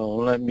 flyer. So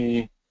let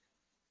me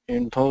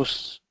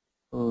impose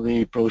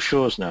the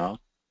brochures now.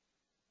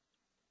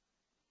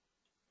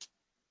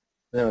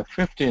 There are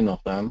 15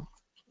 of them.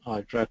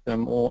 I drag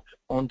them all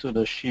onto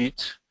the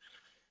sheet,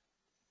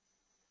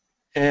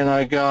 and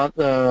I got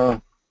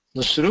the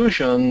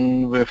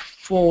solution with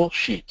 4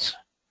 sheets.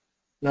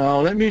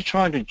 Now let me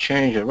try to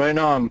change it. Right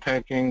now I'm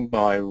packing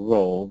by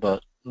row,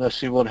 but let's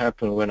see what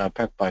happens when I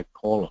pack by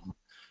column.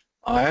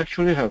 I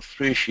actually have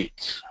 3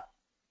 sheets.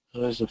 So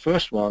there's the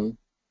first one,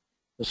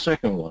 the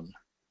second one,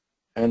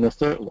 and the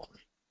third one.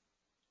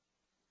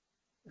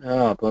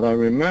 But I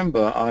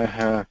remember I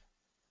have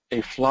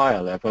a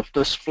flyer left. But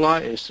this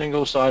flyer is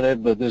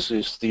single-sided, but this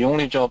is the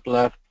only job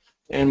left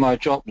in my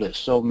job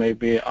list. So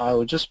maybe I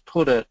will just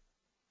put it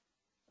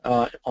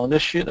on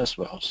this sheet as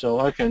well. So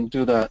I can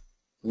do that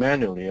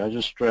manually. I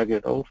just drag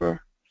it over,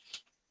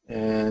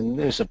 and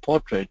it's a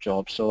portrait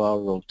job, so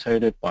I'll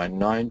rotate it by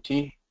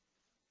 90,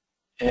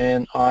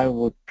 and I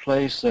would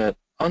place it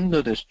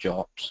under this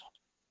jobs.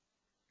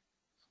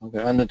 Okay,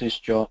 under this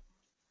job,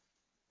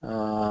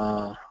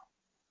 and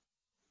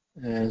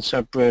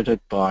separate it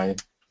by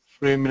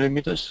 3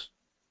 millimeters.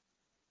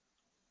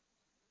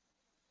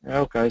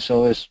 Okay,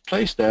 so it's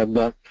placed there,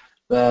 but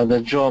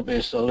the job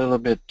is a little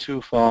bit too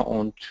far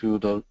onto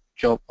the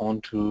job on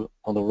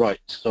the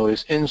right, so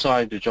it's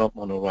inside the job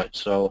on the right.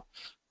 So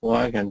what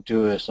I can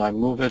do is I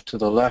move it to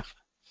the left,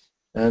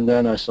 and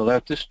then I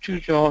select these 2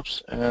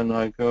 jobs, and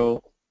I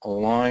go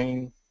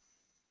align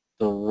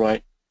the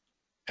right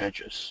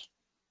edges.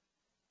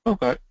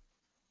 Okay,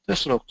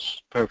 this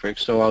looks perfect,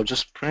 so I'll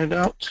just print it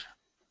out,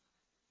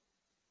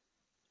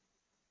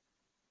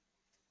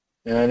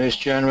 and it's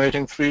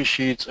generating 3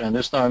 sheets, and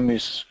this time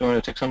it's going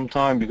to take some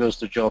time because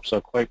the jobs are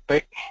quite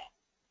big.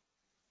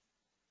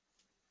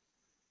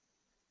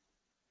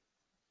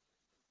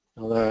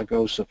 So there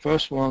goes the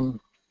first one,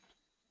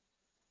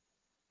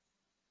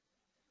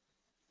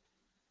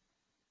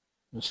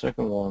 the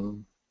second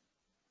one,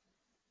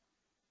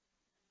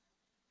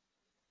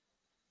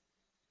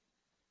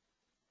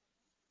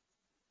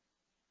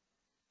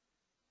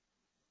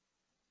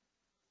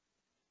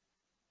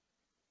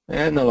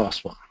 and the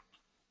last one.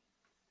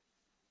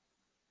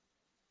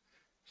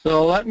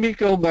 So let me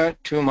go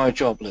back to my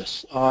job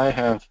list. I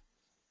have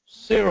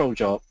 0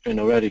 job in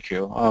the ready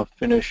queue. I've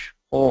finished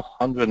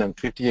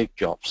 458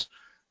 jobs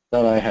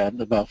that I had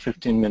about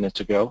 15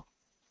 minutes ago.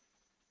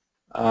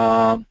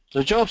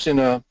 The jobs in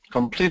the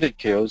completed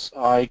queues,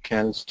 I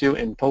can still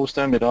impose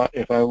them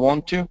if I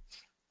want to.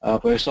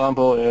 For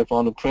example, if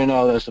on the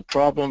printout there's a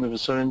problem with a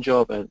certain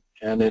job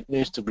and it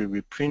needs to be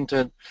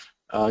reprinted,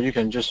 you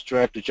can just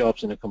drag the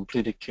jobs in the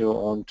completed queue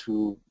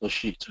onto the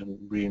sheet and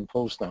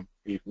reimpose them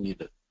if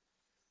needed.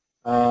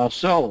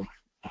 So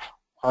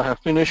I have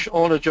finished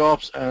all the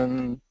jobs,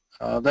 and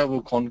that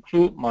will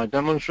conclude my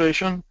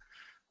demonstration.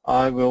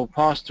 I will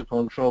pass the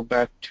control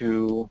back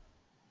to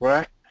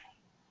Greg.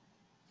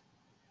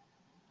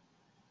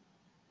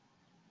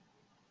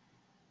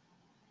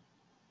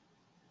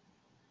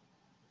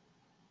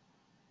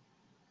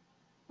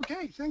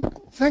 Okay,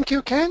 thank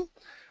you, Ken.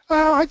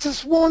 I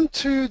just want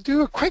to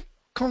do a quick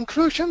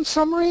conclusion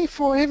summary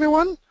for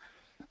everyone.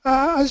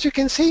 As you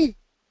can see,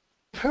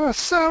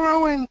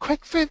 Pressero and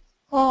QuickFit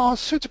are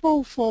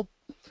suitable for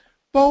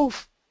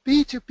both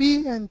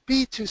B2B and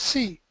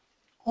B2C.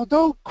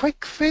 Although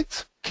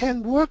QuickFit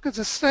can work as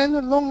a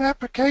standalone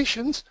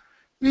applications,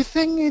 we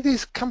think it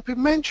is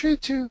complementary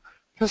to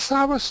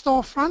Pressero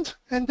Storefront,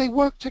 and they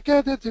work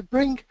together to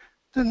bring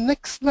the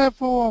next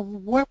level of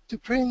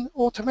web-to-print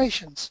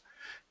automations.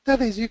 That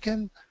is, you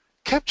can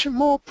capture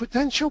more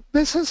potential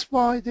business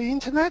via the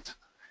internet,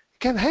 you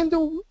can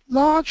handle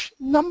large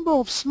number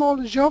of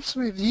smaller jobs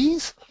with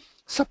ease,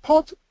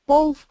 support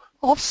both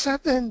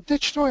offset and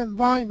digital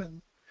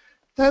environment.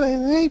 That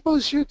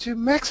enables you to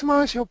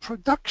maximize your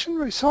production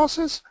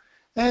resources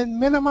and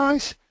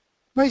minimize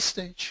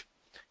wastage.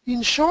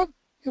 In short,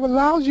 it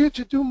allows you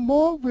to do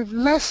more with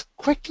less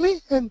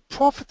quickly and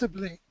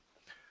profitably.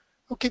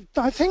 Okay,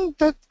 I think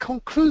that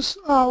concludes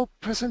our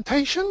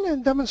presentation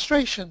and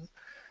demonstration.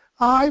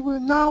 I will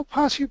now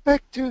pass you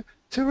back to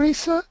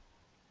Teresa.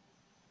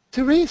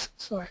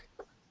 Sorry.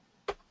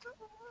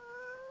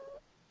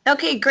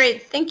 Okay,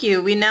 great. Thank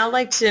you. We now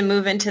like to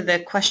move into the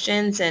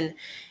questions and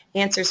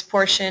answers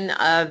portion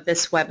of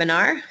this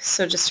webinar.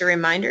 So just a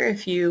reminder,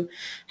 if you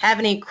have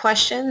any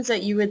questions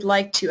that you would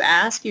like to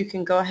ask, you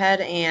can go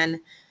ahead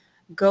and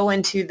go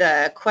into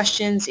the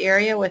questions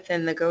area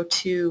within the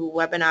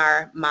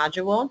GoToWebinar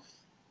module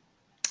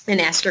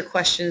and ask your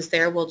questions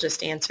there. We'll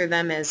just answer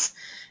them as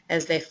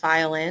they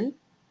file in.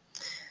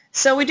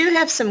 So we do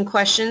have some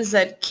questions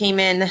that came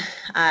in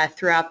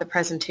throughout the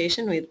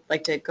presentation we'd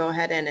like to go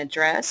ahead and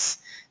address.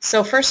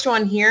 So first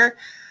one here,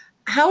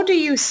 how do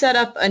you set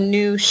up a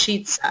new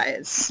sheet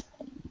size?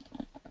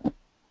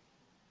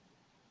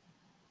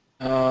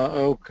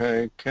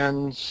 Okay,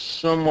 can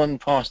someone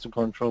pass the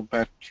control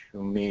back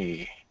to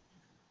me?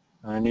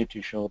 I need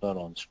to show that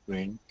on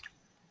screen.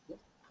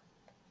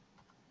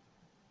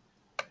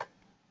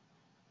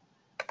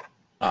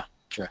 Ah,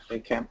 Jeff. They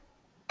can.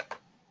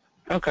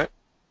 Okay,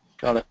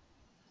 got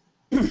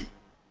it.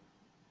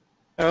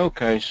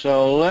 Okay,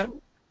 so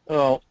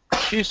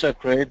sheets are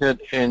created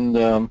in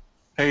the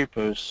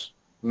Papers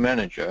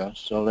Manager,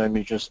 so let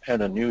me just add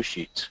a new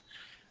sheet.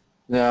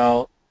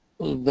 Now,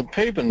 the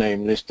paper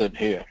name listed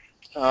here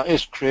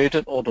is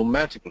created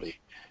automatically.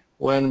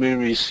 When we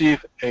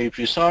receive a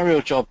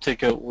Pressero job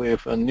ticket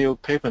with a new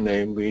paper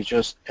name, we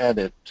just add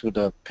it to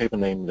the paper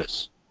name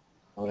list.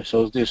 Okay,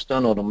 so this is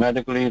done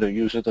automatically. The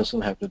user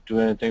doesn't have to do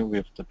anything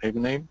with the paper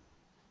name.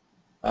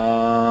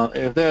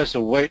 If there's a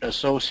weight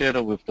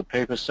associated with the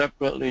paper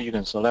separately, you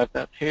can select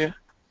that here.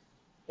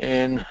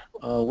 In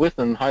width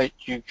and height,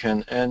 you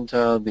can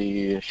enter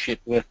the sheet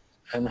width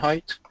and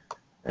height,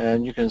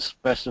 and you can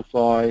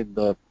specify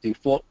the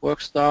default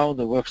work style.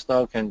 The work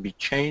style can be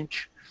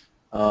changed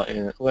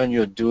when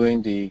you're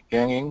doing the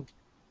ganging,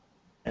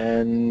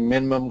 and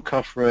minimum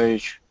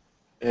coverage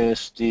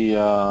is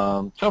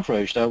the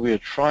coverage that we are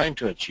trying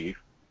to achieve.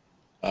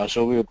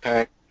 So we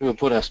will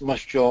put as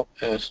much job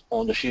as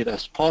on the sheet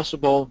as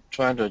possible,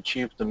 trying to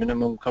achieve the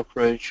minimum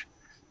coverage,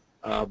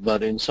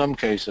 but in some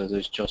cases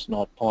it's just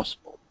not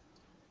possible.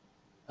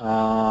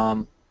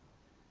 Down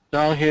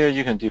here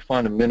you can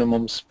define the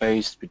minimum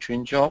space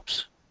between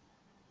jobs,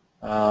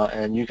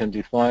 and you can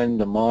define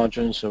the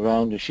margins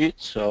around the sheet.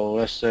 So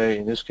let's say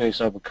in this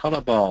case I have a color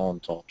bar on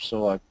top,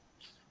 so I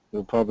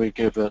will probably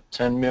give it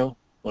 10 mil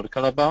for the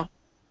color bar.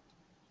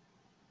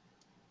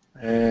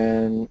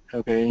 And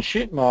okay, in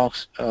sheet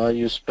marks,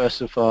 you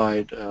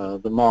specified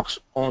the marks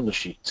on the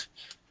sheet.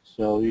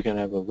 So you can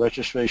have a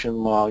registration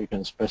mark, you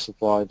can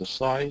specify the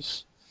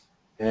size,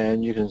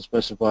 and you can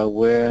specify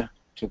where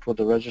to put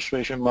the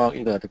registration mark,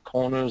 either at the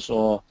corners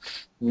or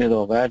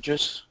middle of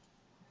edges.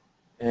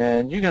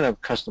 And you can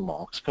have custom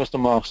marks.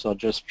 Custom marks are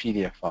just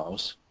PDF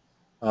files.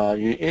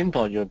 You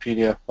import your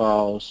PDF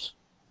files,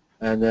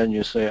 and then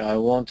you say, I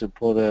want to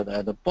put it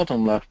at the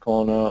bottom left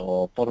corner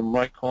or bottom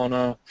right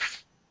corner,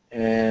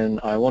 and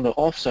I want to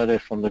offset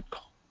it from the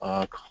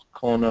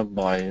corner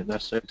by,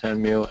 let's say, 10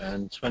 mil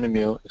and 20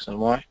 mil X and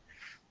Y.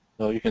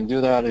 So you can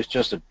do that. It's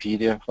just the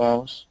PDF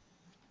files.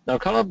 Now,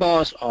 color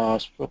bars are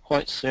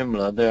quite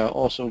similar. They are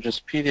also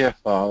just PDF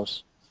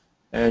files,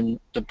 and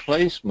the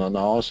placement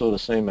are also the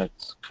same as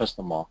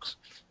custom marks.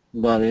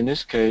 But in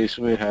this case,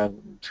 we have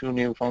two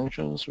new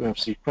functions. We have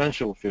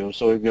sequential fill.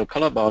 So if your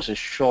color bar is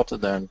shorter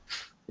than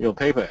your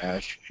paper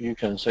edge, you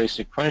can say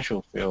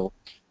sequential fill,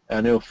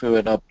 and it will fill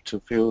it up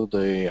to fill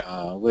the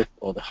width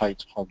or the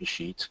height of the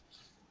sheet.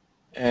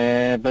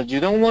 But you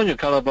don't want your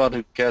color bar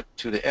to get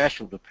to the edge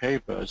of the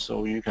paper,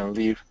 so you can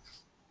leave,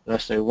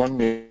 let's say, 1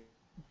 mil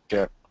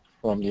gap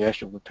from the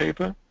edge of the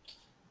paper,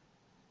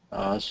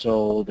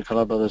 so the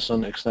color bar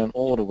doesn't extend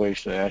all the way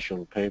to the edge of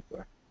the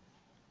paper.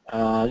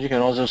 You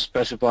can also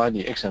specify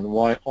the X and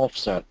Y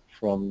offset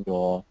from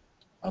your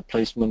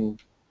placement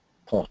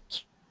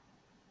points.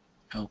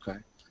 Okay.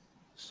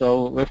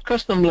 So with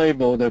custom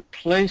label, the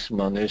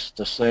placement is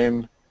the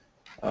same.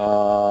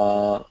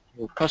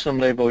 With custom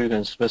label, you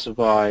can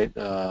specify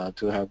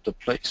to have the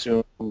plate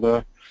serial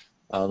number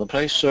the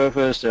plate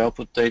surface, the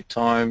output date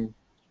time,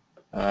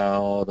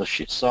 or the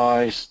sheet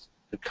size,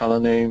 the color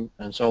name,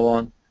 and so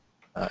on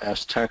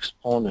as text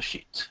on the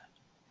sheet.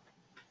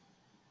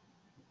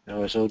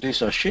 So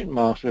these are sheet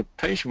marks. With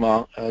page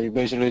mark, you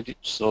basically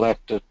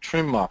select the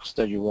trim marks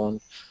that you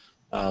want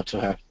to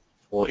have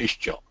for each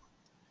job.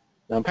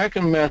 Now,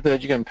 packing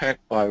method, you can pack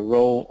by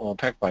row or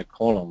pack by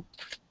column.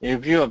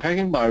 If you are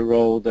packing by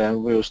row,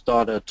 then we'll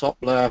start at top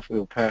left.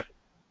 We'll pack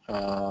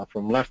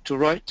from left to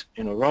right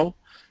in a row.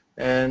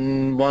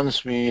 And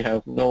once we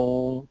have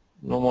no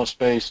more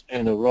space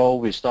in a row,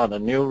 we start a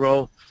new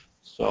row.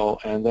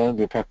 And then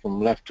we pack from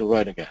left to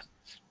right again.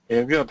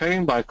 If you are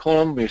packing by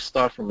column, we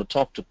start from the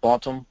top to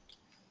bottom.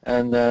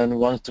 And then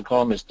once the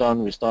column is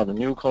done, we start a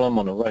new column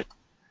on the right.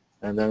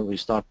 And then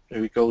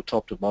we go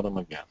top to bottom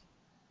again.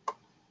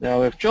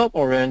 Now, with job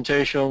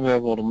orientation, we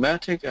have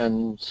automatic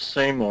and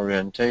same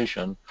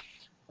orientation.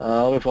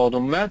 With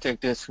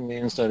automatic, this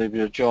means that if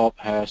your job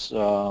has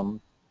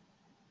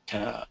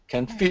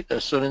can fit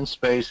a certain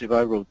space, if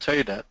I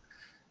rotate it,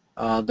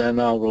 then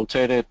I'll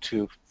rotate it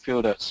to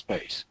fill that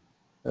space.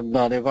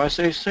 But if I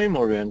say same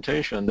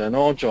orientation, then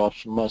all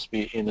jobs must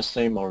be in the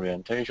same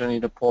orientation,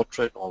 either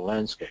portrait or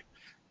landscape.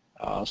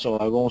 So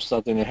I won't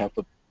suddenly have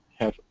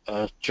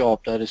a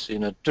job that is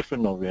in a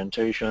different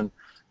orientation,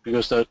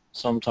 because that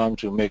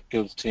sometimes will make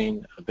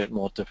guillotine a bit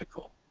more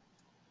difficult.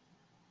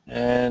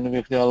 And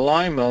with the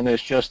alignment,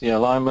 it's just the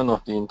alignment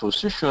of the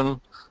imposition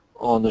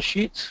on the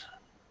sheet.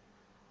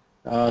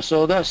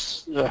 So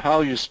that's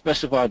how you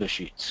specify the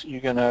sheets. You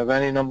can have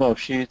any number of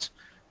sheets,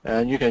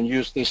 and you can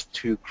use this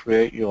to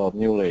create your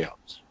new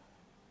layouts.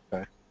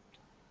 Okay.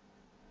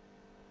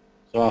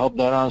 So I hope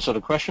that answered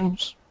the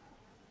questions.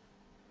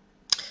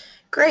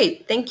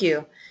 Great, thank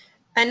you.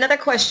 Another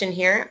question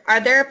here, are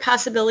there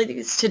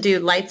possibilities to do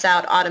lights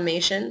out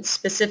automation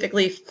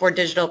specifically for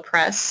digital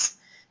press,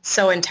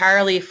 so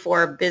entirely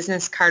for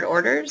business card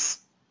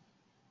orders?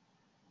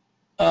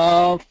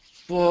 This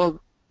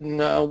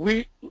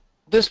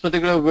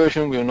particular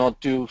version will not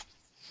do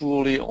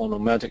fully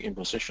automatic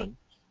imposition.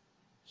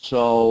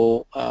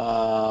 So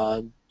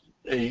a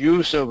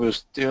user will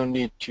still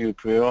need to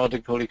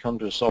periodically come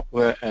to the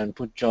software and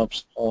put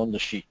jobs on the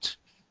sheet.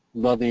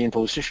 But the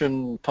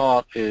imposition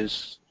part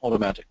is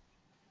automatic.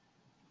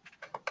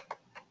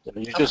 So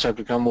you just have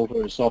to come over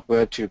to the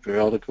software to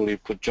periodically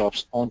put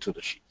jobs onto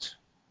the sheet.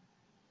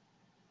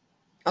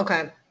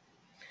 Okay.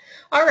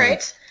 All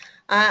right.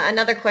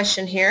 Another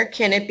question here.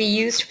 Can it be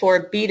used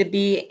for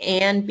B2B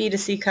and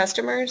B2C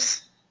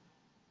customers?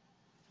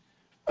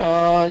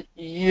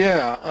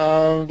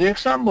 Yeah. The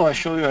example I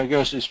show you, I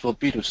guess, is for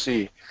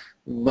B2C.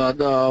 But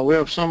we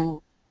have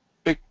some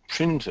big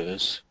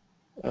printers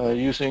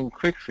using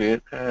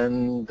QuickFit,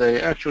 and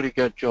they actually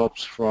get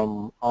jobs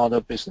from other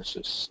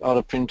businesses,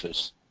 other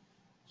printers.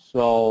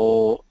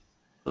 So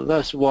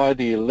that's why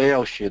the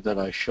layout sheet that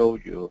I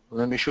showed you,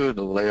 let me show you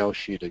the layout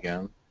sheet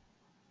again.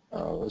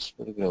 This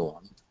particular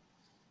one.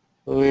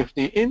 With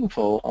the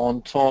info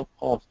on top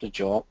of the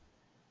job,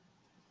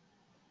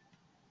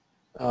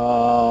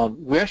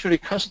 we actually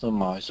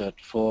customize it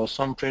for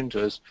some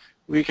printers.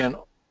 We can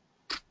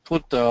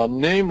put the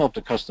name of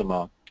the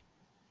customer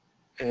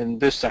in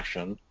this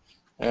section,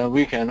 and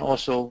we can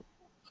also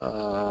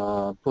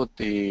put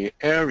the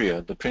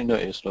area the printer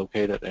is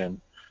located in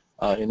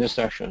this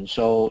section.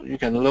 So you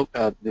can look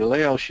at the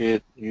layout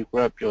sheet, you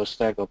grab your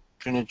stack of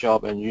printed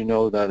job, and you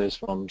know that it's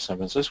from San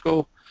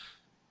Francisco,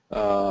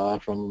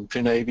 from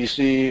printer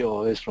ABC,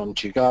 or it's from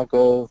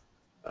Chicago,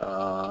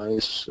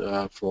 it's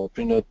for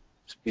printer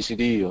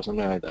BCD or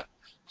something like that.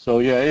 So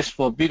yeah, it's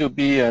for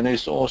B2B and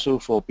it's also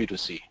for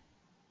B2C.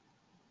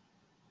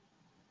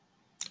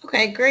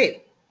 Okay,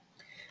 great.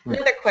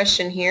 Another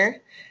question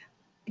here.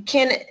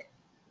 Can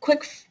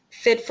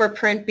QuickFit for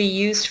Print be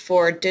used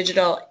for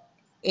digital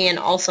and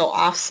also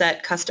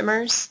offset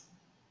customers?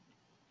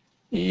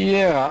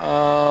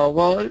 Yeah,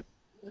 well,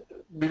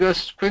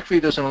 because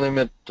QuickFit doesn't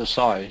limit the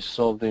size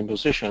of the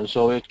imposition,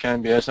 so it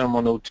can be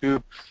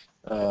SM102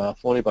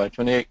 40 by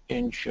 28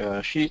 inch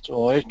sheets,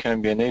 or it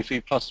can be an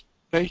A3 plus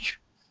page,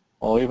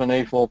 or even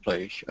A4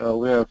 page.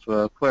 We have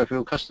quite a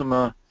few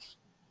customers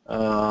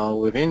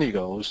with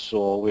Indigos,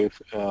 or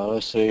with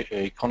let's say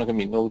a Konica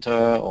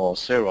Minolta or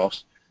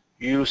Xerox,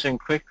 using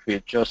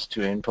QuickFit just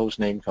to impose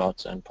name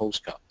cards and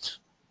postcards.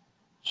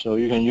 So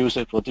you can use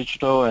it for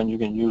digital, and you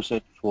can use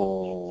it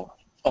for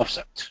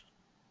offset.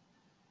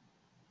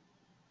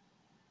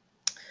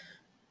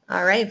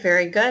 All right,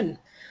 very good.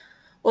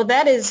 Well,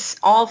 that is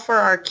all for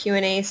our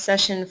Q&A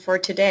session for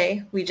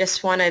today. We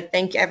just want to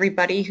thank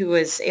everybody who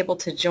was able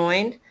to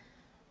join.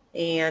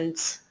 And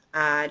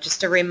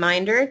just a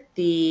reminder,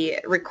 the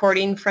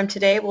recording from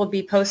today will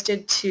be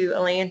posted to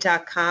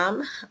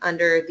Aleyant.com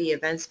under the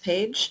events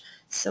page.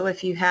 So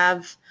if you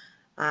have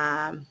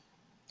a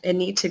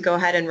need to go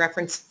ahead and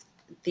reference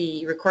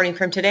the recording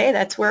from today,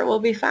 that's where it will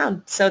be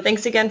found. So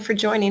thanks again for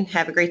joining.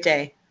 Have a great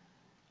day.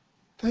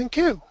 Thank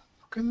you.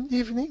 Good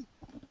evening.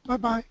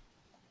 Bye-bye.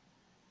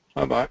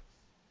 Bye-bye.